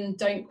often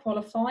don't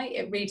qualify.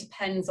 It really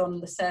depends on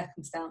the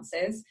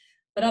circumstances,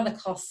 but other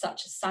costs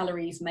such as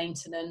salaries,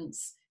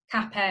 maintenance,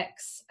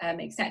 capex,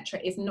 etc.,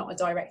 is not a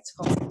direct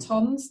cost of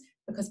TOMS,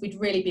 because we'd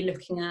really be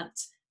looking at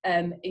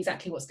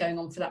exactly what's going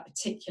on for that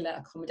particular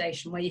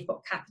accommodation. Where you've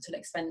got capital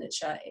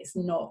expenditure, it's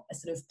not a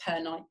sort of per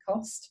night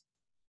cost.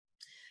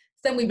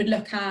 Then we would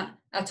look at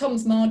our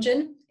TOMS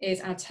margin is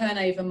our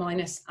turnover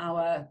minus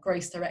our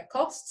gross direct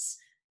costs,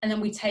 and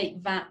then we take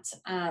VAT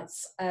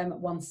as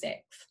 1/6.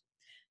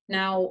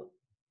 Now,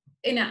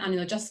 in our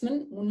annual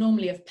adjustment, we'll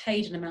normally have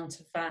paid an amount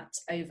of VAT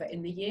over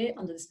in the year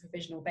under this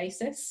provisional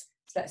basis.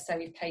 So let's say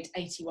we've paid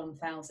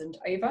 81,000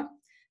 over.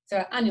 So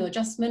our annual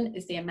adjustment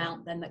is the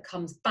amount then that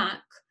comes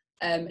back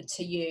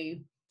to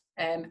you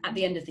at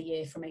the end of the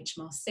year from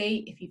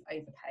HMRC if you've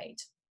overpaid.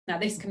 Now,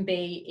 this can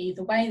be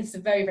either way. This is a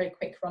very, very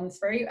quick run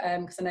through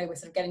because I know we're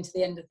sort of getting to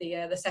the end of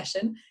the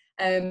session.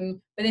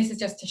 But this is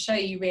just to show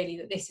you really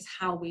that this is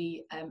how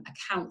we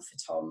account for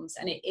TOMS,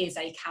 and it is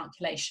a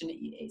calculation.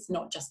 It's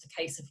not just a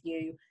case of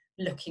you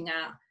looking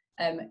at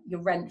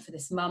your rent for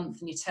this month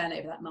and your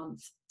turnover that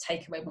month,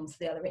 take away one for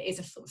the other. It is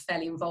a sort of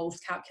fairly involved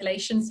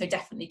calculation, so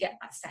definitely get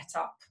that set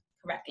up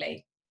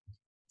correctly.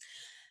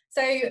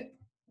 So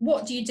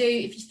what do you do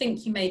if you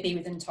think you may be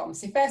within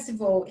TOMS? So first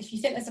of all, if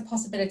you think there's a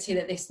possibility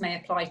that this may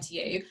apply to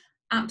you,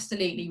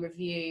 absolutely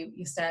review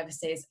your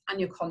services and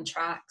your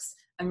contracts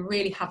and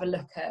really have a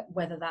look at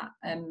whether that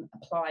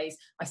applies.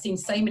 I've seen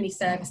so many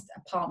serviced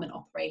apartment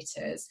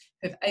operators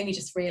who have only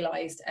just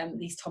realised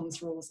these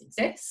TOMS rules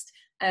exist.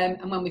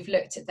 And when we've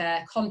looked at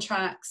their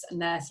contracts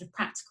and their sort of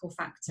practical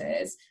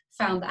factors,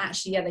 found that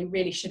actually, yeah, they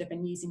really should have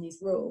been using these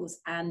rules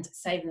and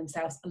saving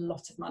themselves a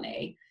lot of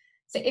money.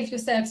 So if your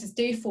services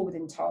do fall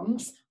within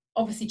TOMS,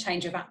 obviously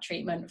change your VAT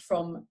treatment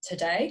from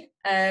today,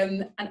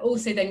 and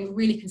also then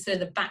really consider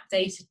the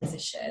backdated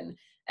position.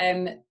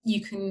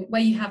 You can,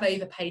 where you have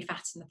overpaid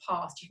VAT in the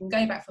past, you can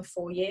go back for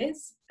 4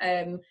 years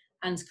and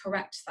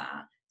correct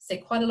that. So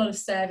quite a lot of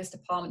service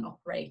department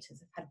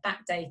operators have had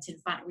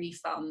backdated VAT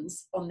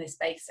refunds on this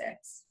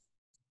basis.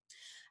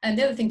 And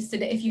the other thing to say,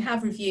 that if you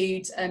have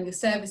reviewed your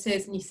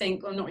services and you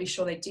think, well, I'm not really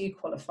sure they do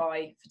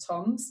qualify for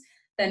TOMS,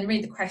 then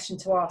really the question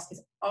to ask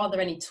is, are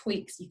there any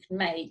tweaks you can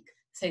make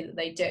so that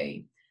they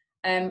do?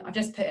 I've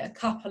just put a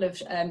couple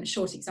of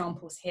short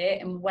examples here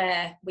and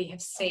where we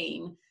have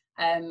seen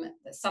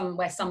that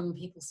where some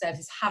people's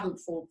services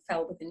haven't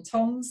fell within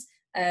TOMS,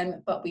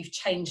 but we've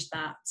changed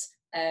that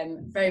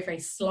very, very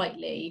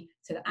slightly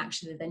so that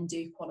actually they then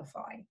do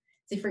qualify.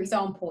 So for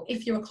example,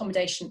 if your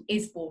accommodation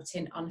is bought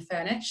in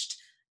unfurnished,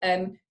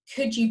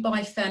 could you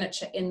buy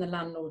furniture in the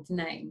landlord's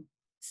name?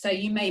 So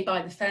you may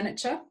buy the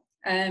furniture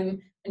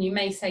and you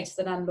may say to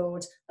the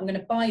landlord, I'm going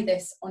to buy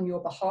this on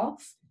your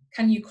behalf.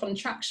 Can you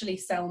contractually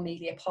sell me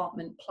the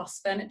apartment plus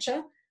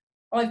furniture?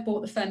 I've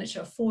bought the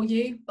furniture for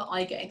you, but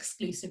I get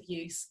exclusive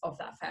use of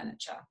that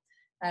furniture.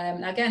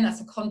 Again,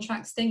 that's a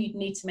contracts thing. You'd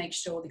need to make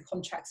sure the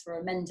contracts were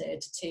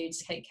amended to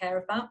take care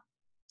of that.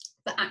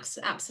 But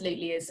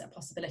absolutely is a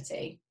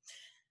possibility.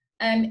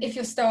 If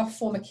your staff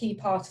form a key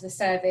part of the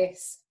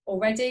service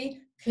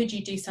already, could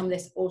you do some of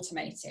this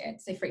automated?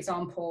 So for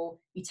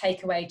example, you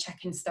take away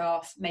check-in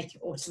staff, make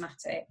it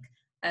automatic.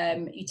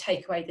 You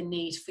take away the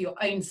need for your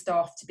own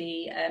staff to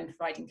be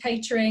providing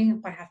catering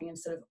by having a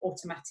sort of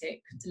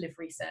automatic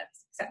delivery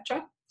service,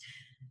 etc.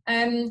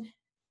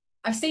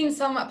 I've seen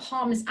some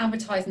apartments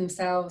advertising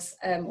themselves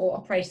or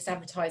operators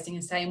advertising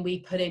and saying we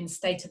put in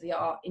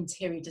state-of-the-art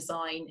interior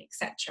design,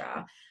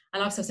 etc.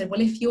 And I've also said,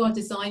 well, if you are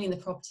designing the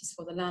properties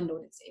for the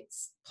landlord,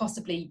 it's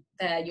possibly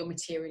there you're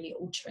materially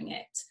altering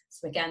it.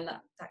 So again,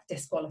 that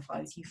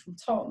disqualifies you from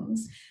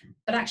TOMS.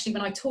 But actually,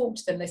 when I talk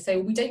to them, they say,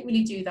 well, we don't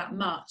really do that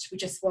much. We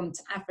just want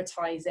to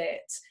advertise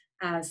it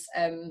as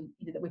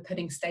that we're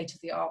putting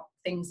state-of-the-art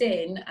things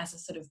in as a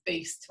sort of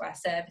boost to our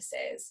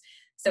services.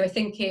 So I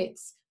think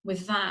it's,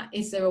 with that,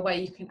 is there a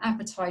way you can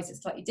advertise it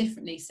slightly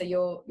differently so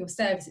your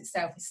service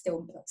itself is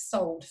still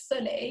sold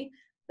fully,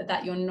 but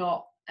that you're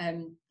not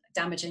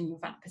damaging your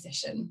VAT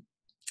position.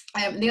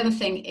 The other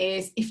thing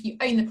is, if you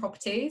own the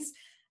properties,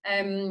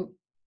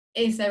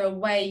 is there a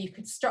way you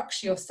could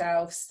structure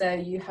yourself so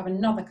you have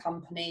another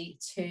company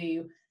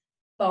to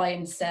buy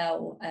and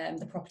sell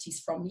the properties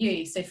from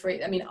you? So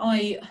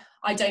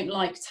I don't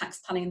like tax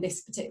planning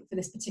for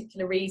this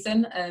particular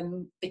reason,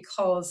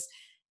 because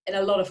in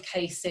a lot of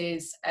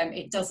cases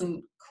it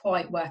doesn't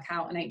quite work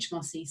out and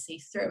HMRC see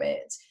through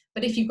it.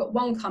 But if you've got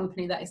one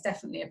company that is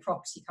definitely a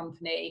property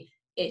company,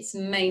 its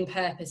main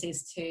purpose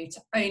is to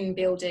own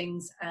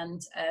buildings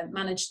and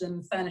manage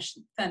them,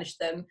 furnish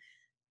them,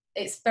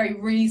 it's very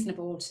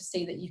reasonable to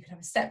see that you could have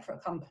a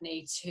separate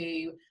company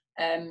to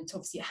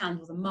obviously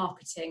handle the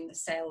marketing, the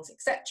sales,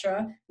 etc.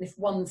 And if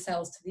one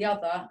sells to the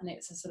other and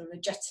it's a sort of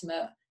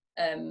legitimate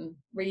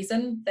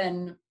reason,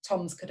 then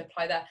TOMS could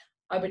apply there.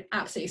 I would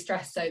absolutely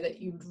stress, though, that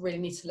you would really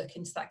need to look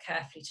into that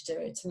carefully to do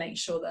it, to make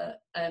sure that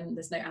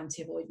there's no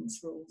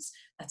anti-avoidance rules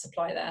that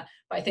apply there.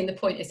 But I think the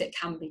point is it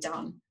can be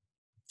done.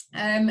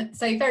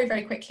 So very,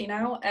 very quickly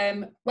now,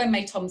 when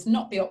may TOMS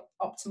not be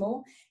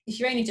optimal? If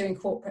you're only doing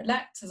corporate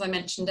lets, as I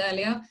mentioned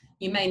earlier,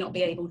 you may not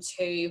be able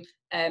to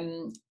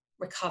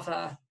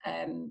recover,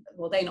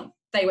 well, they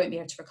won't be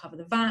able to recover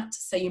the VAT,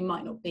 so you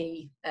might not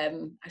be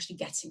actually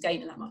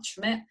gaining that much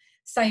from it.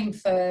 Same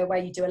for where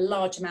you do a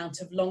large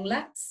amount of long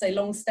lets, so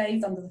long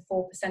stays under the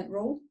 4%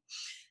 rule.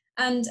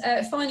 And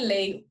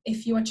finally,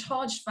 if you are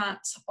charged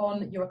VAT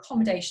on your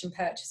accommodation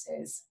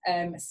purchases,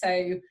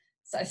 so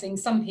I think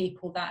some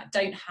people that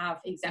don't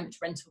have exempt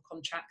rental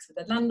contracts with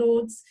their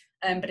landlords,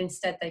 but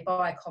instead they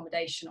buy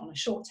accommodation on a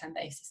short-term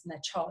basis and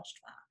they're charged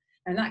that.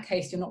 And in that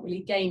case, you're not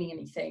really gaining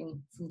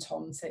anything from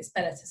TOMS, so it's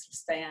better to sort of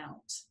stay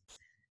out.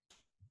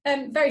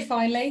 Very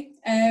finally,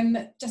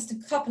 just a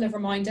couple of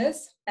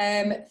reminders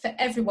for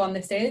everyone.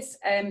 This is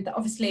that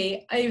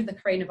obviously over the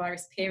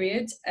coronavirus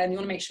period, you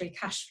want to make sure your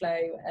cash flow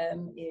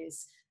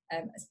is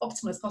as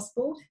optimal as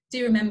possible.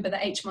 Do remember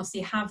that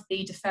HMRC have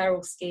the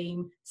deferral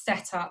scheme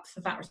set up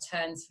for VAT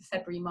returns for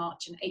February,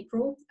 March and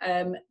April.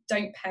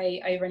 Don't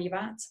pay over any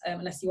VAT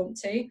unless you want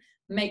to.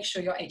 Make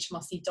sure your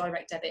HMRC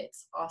direct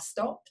debits are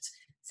stopped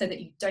so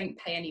that you don't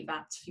pay any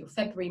VAT for your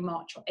February,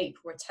 March or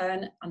April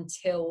return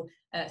until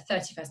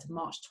 31st of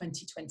March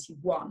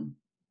 2021.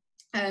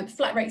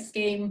 Flat rate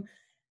scheme,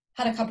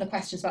 had a couple of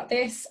questions about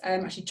this.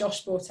 Actually,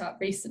 Josh brought it up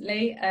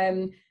recently.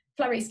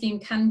 Flat rate scheme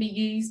can be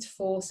used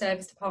for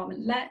service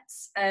department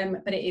lets,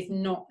 but it is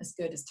not as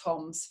good as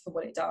TOMS for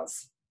what it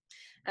does.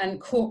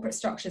 And corporate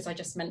structures, I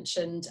just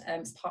mentioned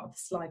as part of the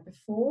slide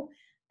before.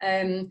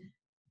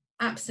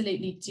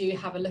 Absolutely do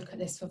have a look at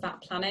this for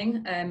VAT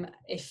planning.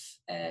 If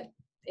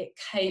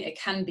it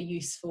can be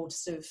useful to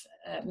sort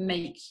of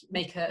make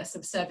a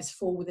sort of service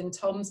fall within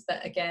TOMS,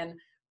 but again,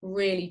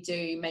 really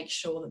do make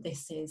sure that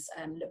this is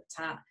looked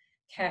at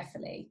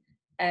carefully.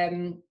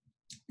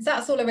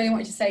 That's all I really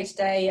wanted to say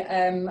today.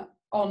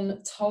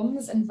 on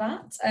TOMS and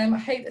VAT. I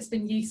hope that's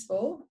been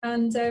useful,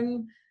 and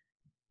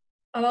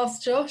I'll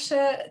ask Josh, do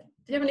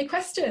you have any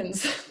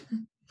questions?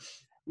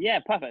 Yeah,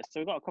 perfect. So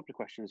we've got a couple of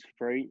questions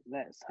through.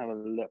 Let's have a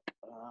look.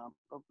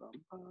 So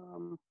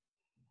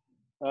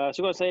we've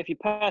got to say, if you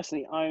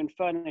personally own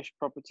furnished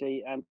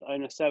property and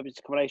own a service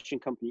accommodation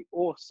company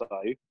also,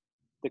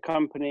 the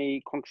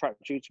company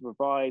contracts you to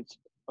provide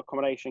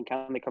accommodation,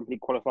 can the company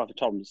qualify for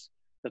TOMS?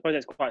 I suppose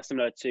that's quite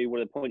similar to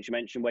one of the points you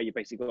mentioned, where you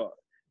basically got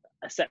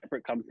a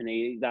separate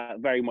company that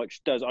very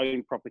much does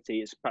own property.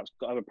 It's perhaps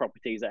got other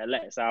properties that it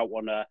lets out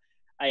on a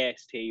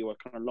AST or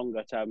a kind of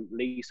longer term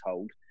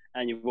leasehold.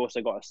 And you've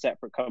also got a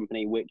separate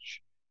company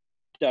which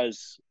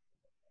does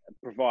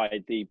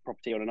provide the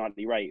property on a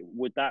nightly rate.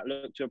 Would that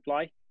look to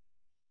apply?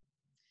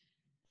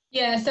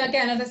 Yeah, so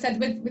again, as I said,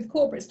 with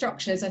corporate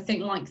structures, I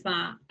think like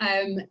that,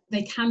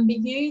 they can be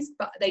used,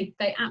 but they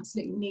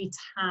absolutely need to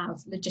have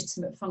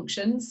legitimate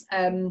functions.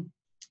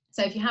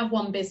 So if you have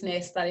one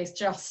business that is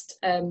just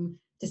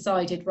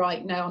decided,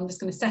 right, now I'm just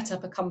going to set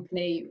up a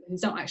company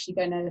who's not actually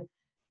going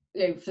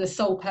to, for the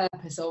sole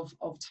purpose of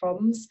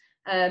TOMS,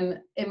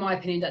 in my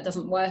opinion, that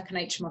doesn't work, and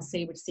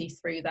HMRC would see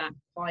through that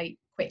quite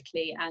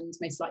quickly and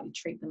most likely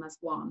treat them as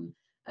one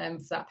for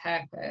that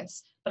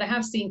purpose. But I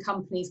have seen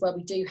companies where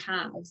we do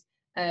have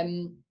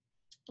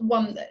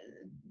one,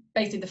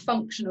 basically the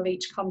function of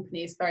each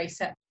company is very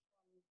set,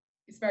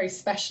 it's very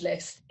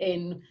specialist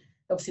in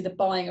obviously the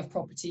buying of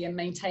property and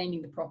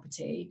maintaining the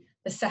property.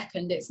 The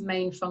second, its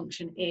main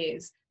function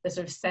is the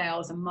sort of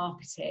sales and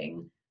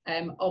marketing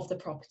of the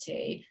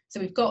property. So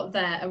we've got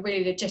there a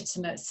really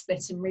legitimate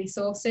split in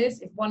resources.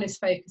 If one is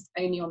focused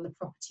only on the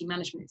property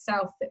management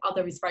itself, the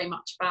other is very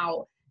much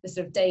about the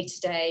sort of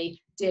day-to-day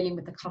dealing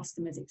with the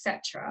customers,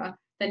 etc.,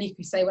 then you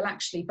could say, well,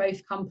 actually,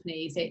 both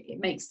companies, it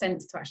makes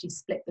sense to actually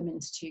split them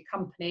into two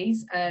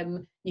companies.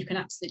 You can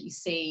absolutely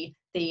see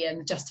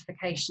the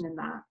justification in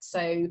that.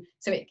 So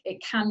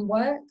it can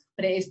work,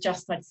 but it is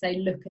just, I'd say,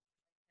 look at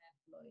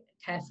it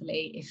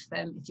carefully if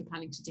you're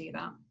planning to do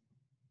that.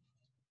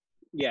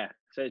 Yeah,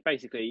 so it's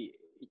basically,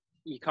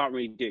 you can't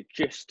really do it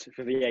just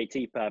for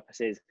VAT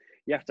purposes.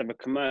 You have to have a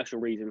commercial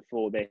reason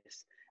for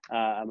this,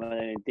 and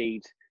then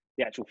indeed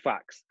the actual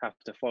facts have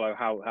to follow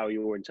how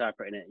you're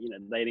interpreting it.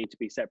 They need to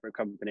be separate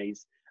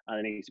companies, and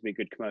there needs to be a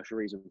good commercial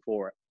reason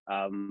for it.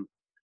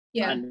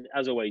 Yeah. And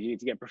as always, you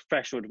need to get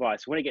professional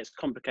advice. When it gets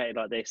complicated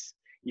like this,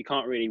 you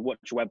can't really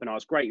watch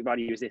webinars, great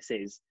value as this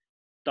is.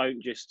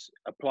 Don't just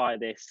apply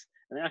this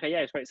and then, okay, yeah,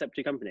 it's great, separate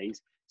two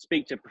companies.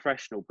 Speak to a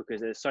professional,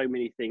 because there's so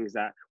many things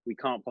that we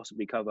can't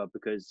possibly cover,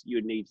 because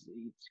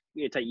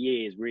it'd take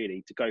years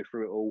really to go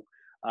through it all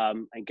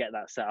and get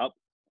that set up.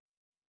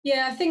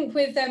 Yeah, I think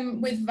with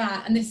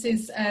VAT, and this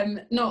is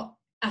not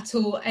at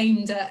all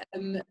aimed at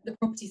the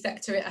property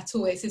sector at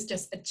all, it's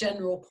just a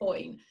general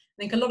point.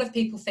 I think a lot of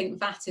people think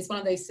VAT is one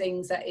of those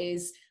things that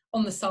is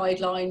on the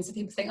sidelines, and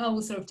people think, oh,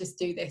 we'll sort of just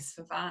do this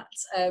for VAT.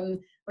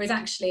 Whereas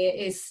actually it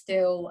is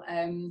still,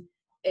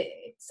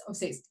 it's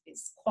obviously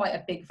it's quite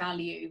a big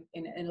value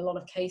in a lot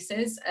of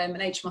cases, and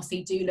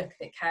HMRC do look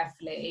at it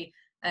carefully.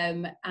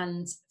 And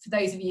for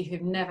those of you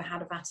who've never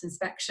had a VAT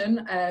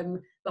inspection,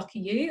 lucky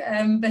you,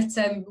 but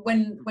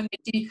when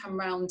they do come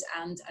around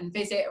and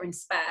visit or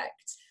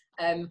inspect,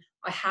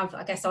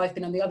 I guess I've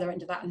been on the other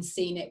end of that and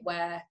seen it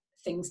where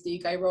things do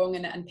go wrong,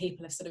 and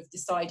people have sort of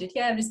decided,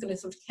 yeah, I'm just going to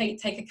sort of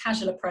take a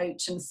casual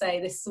approach and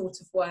say this sort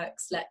of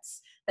works,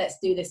 let's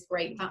do this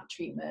great VAT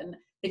treatment.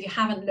 If you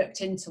haven't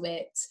looked into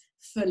it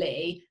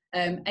fully,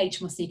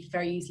 HMRC could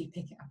very easily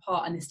pick it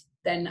apart, and this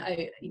then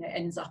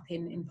ends up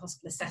in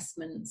possible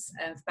assessments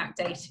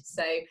backdated.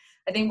 So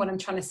I think what I'm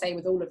trying to say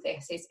with all of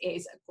this is it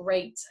is a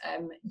great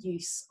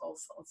use of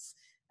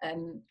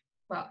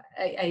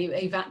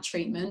a VAT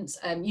treatment.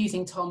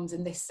 Using TOMS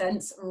in this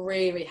sense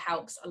really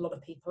helps a lot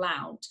of people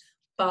out,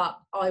 but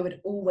I would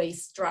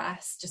always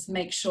stress, just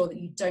make sure that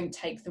you don't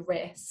take the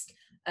risk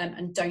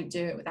and don't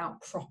do it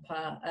without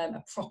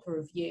a proper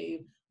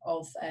review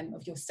of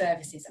your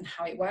services and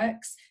how it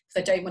works,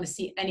 because I don't want to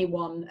see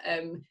anyone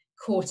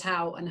caught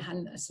out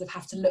and sort of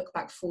have to look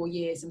back 4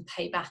 years and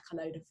pay back a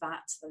load of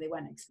VAT that they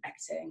weren't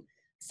expecting.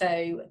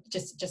 So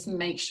just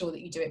make sure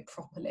that you do it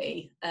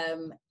properly,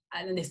 and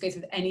then this goes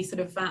with any sort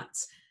of VAT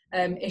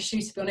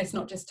issue, to be honest,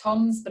 not just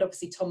TOMS, but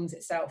obviously TOMS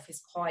itself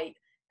is quite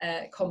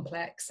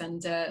complex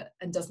and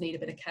does need a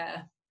bit of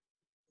care.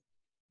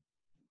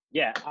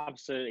 Yeah,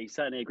 absolutely,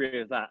 certainly agree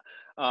with that.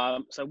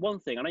 So one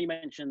thing, I know you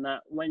mentioned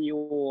that when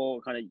you're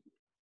kind of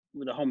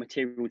with the whole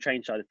material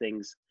change side of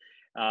things,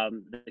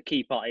 the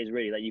key part is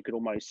really that you could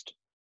almost,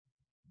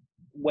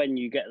 when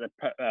you get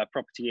the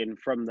property in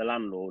from the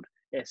landlord,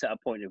 it's at a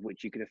point at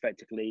which you could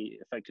effectively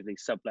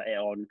sublet it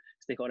on,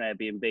 stick it on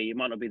Airbnb. It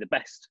might not be the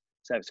best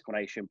service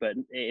accommodation, but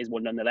it is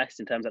one nonetheless,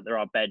 in terms that there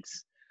are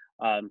beds,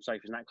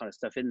 sofas and that kind of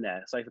stuff in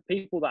there. So for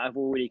people that have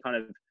already kind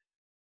of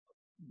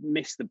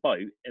missed the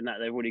boat in that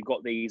they've already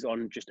got these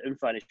on just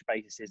unfurnished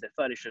bases, they're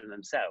furnishing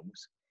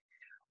themselves,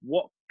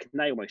 what can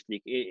they almost do?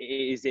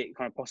 Is it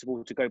kind of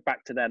possible to go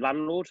back to their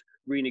landlord,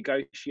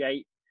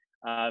 renegotiate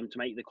to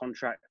make the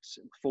contracts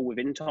fall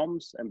within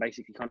TOMS and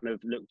basically kind of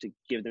look to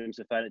give them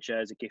some furniture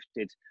as a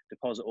gifted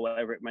deposit or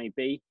whatever it may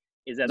be?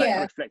 Is there that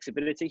kind of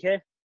flexibility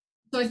here?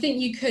 So I think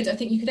you could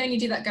only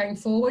do that going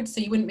forward,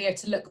 so you wouldn't be able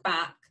to look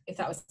back if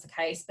that was the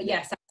case. But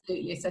yes,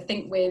 absolutely. So I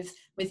think with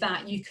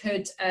that you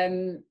could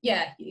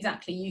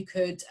exactly, you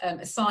could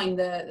assign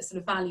the sort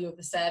of value of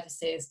the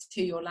services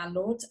to your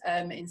landlord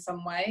in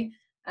some way,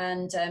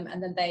 and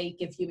then they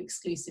give you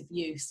exclusive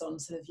use on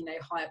sort of, you know,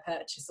 hire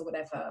purchase or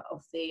whatever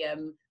of the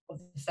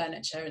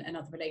furniture and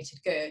other related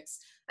goods.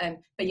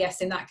 But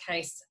yes, in that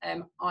case,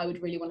 I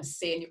would really want to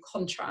see in your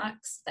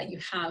contracts that you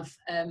have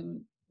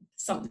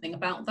something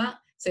about that.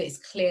 So it's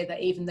clear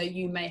that even though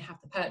you may have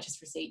the purchase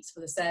receipts for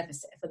the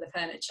service, for the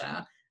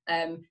furniture,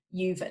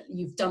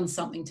 you've done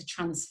something to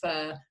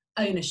transfer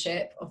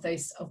ownership of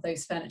those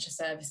furniture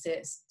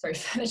services,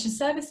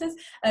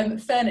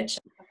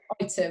 furniture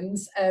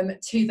items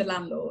to the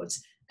landlord,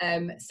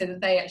 so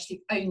that they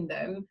actually own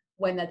them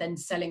when they're then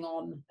selling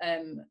on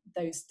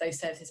those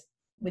services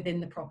within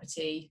the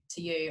property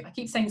to you. I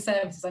keep saying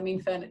services, I mean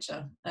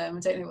furniture. I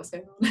don't know what's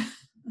going on.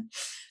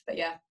 But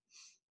yeah.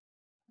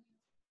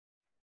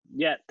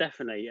 Yeah,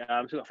 definitely.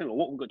 So I think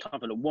what we've got time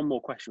for, one more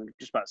question. We're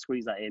just about to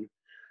squeeze that in.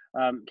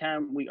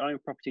 Can we own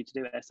property to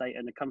do SA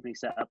and the company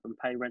set up and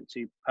pay rent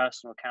to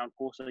personal account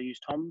also use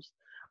TOMS?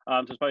 So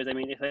I suppose, I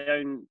mean, if they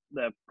own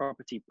the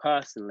property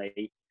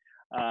personally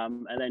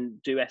and then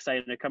do SA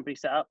and the company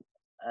set up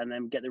and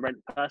then get the rent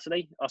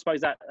personally, I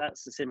suppose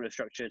that's a similar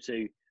structure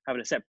to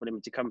having a separate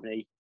limited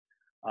company.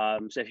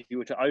 So if you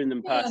were to own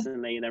them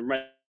personally and then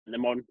rent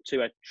them on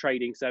to a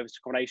trading service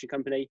accommodation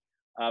company,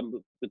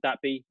 would that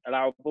be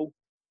allowable?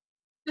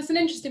 That's an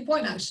interesting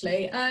point,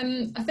 actually.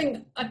 I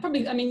think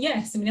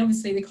yes. I mean,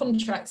 obviously the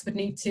contracts would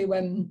need to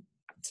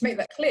make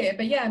that clear.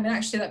 But yeah, I mean,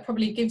 actually, that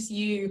probably gives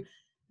you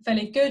a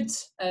fairly good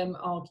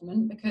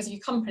argument, because your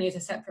company is a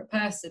separate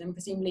person, and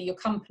presumably your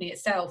company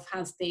itself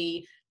has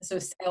the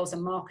sort of sales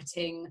and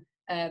marketing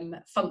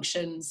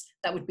functions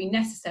that would be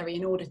necessary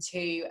in order to,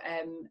 you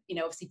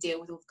know, obviously deal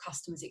with all the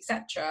customers,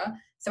 etc.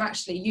 So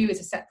actually, you as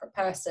a separate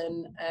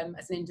person,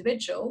 as an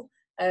individual,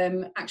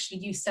 actually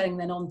you selling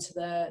then on to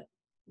the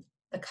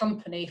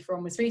company for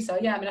onwards resale.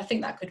 Yeah, I mean, I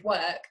think that could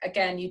work.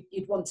 Again,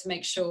 you'd want to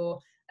make sure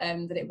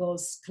that it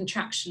was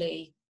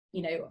contractually,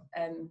 you know,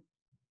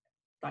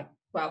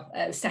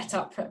 set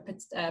up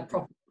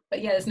properly.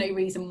 But yeah, there's no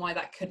reason why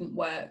that couldn't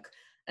work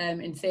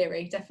in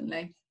theory,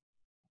 definitely.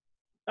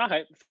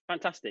 Okay,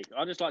 fantastic.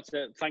 I'd just like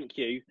to thank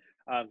you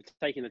for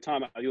taking the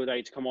time out of your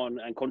day to come on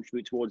and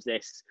contribute towards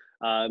this.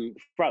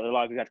 Throughout the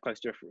live, we've had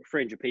close to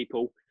 300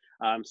 people.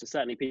 So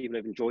certainly people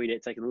have enjoyed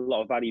it, taken a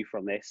lot of value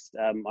from this.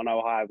 I know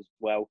I have as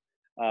well.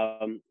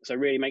 So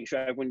really make sure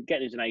everyone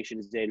get the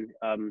donations in,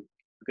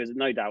 because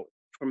no doubt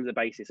from the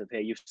basis of here,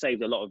 you've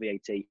saved a lot of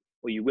VAT,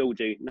 or you will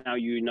do. Now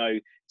you know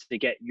to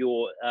get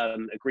your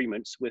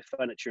agreements with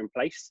furniture in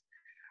place,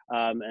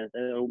 and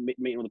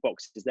meeting all the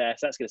boxes there.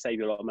 So that's going to save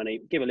you a lot of money.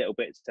 Give a little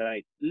bit of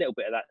that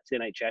to the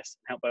NHS,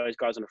 help those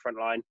guys on the front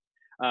line.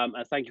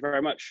 And thank you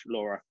very much,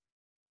 Laura.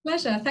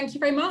 Pleasure. Thank you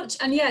very much.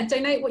 And yeah,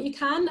 donate what you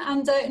can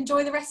and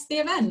enjoy the rest of the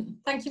event.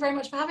 Thank you very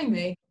much for having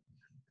me.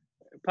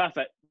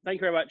 Perfect. Thank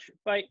you very much.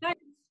 Bye.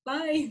 Thanks.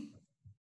 Bye.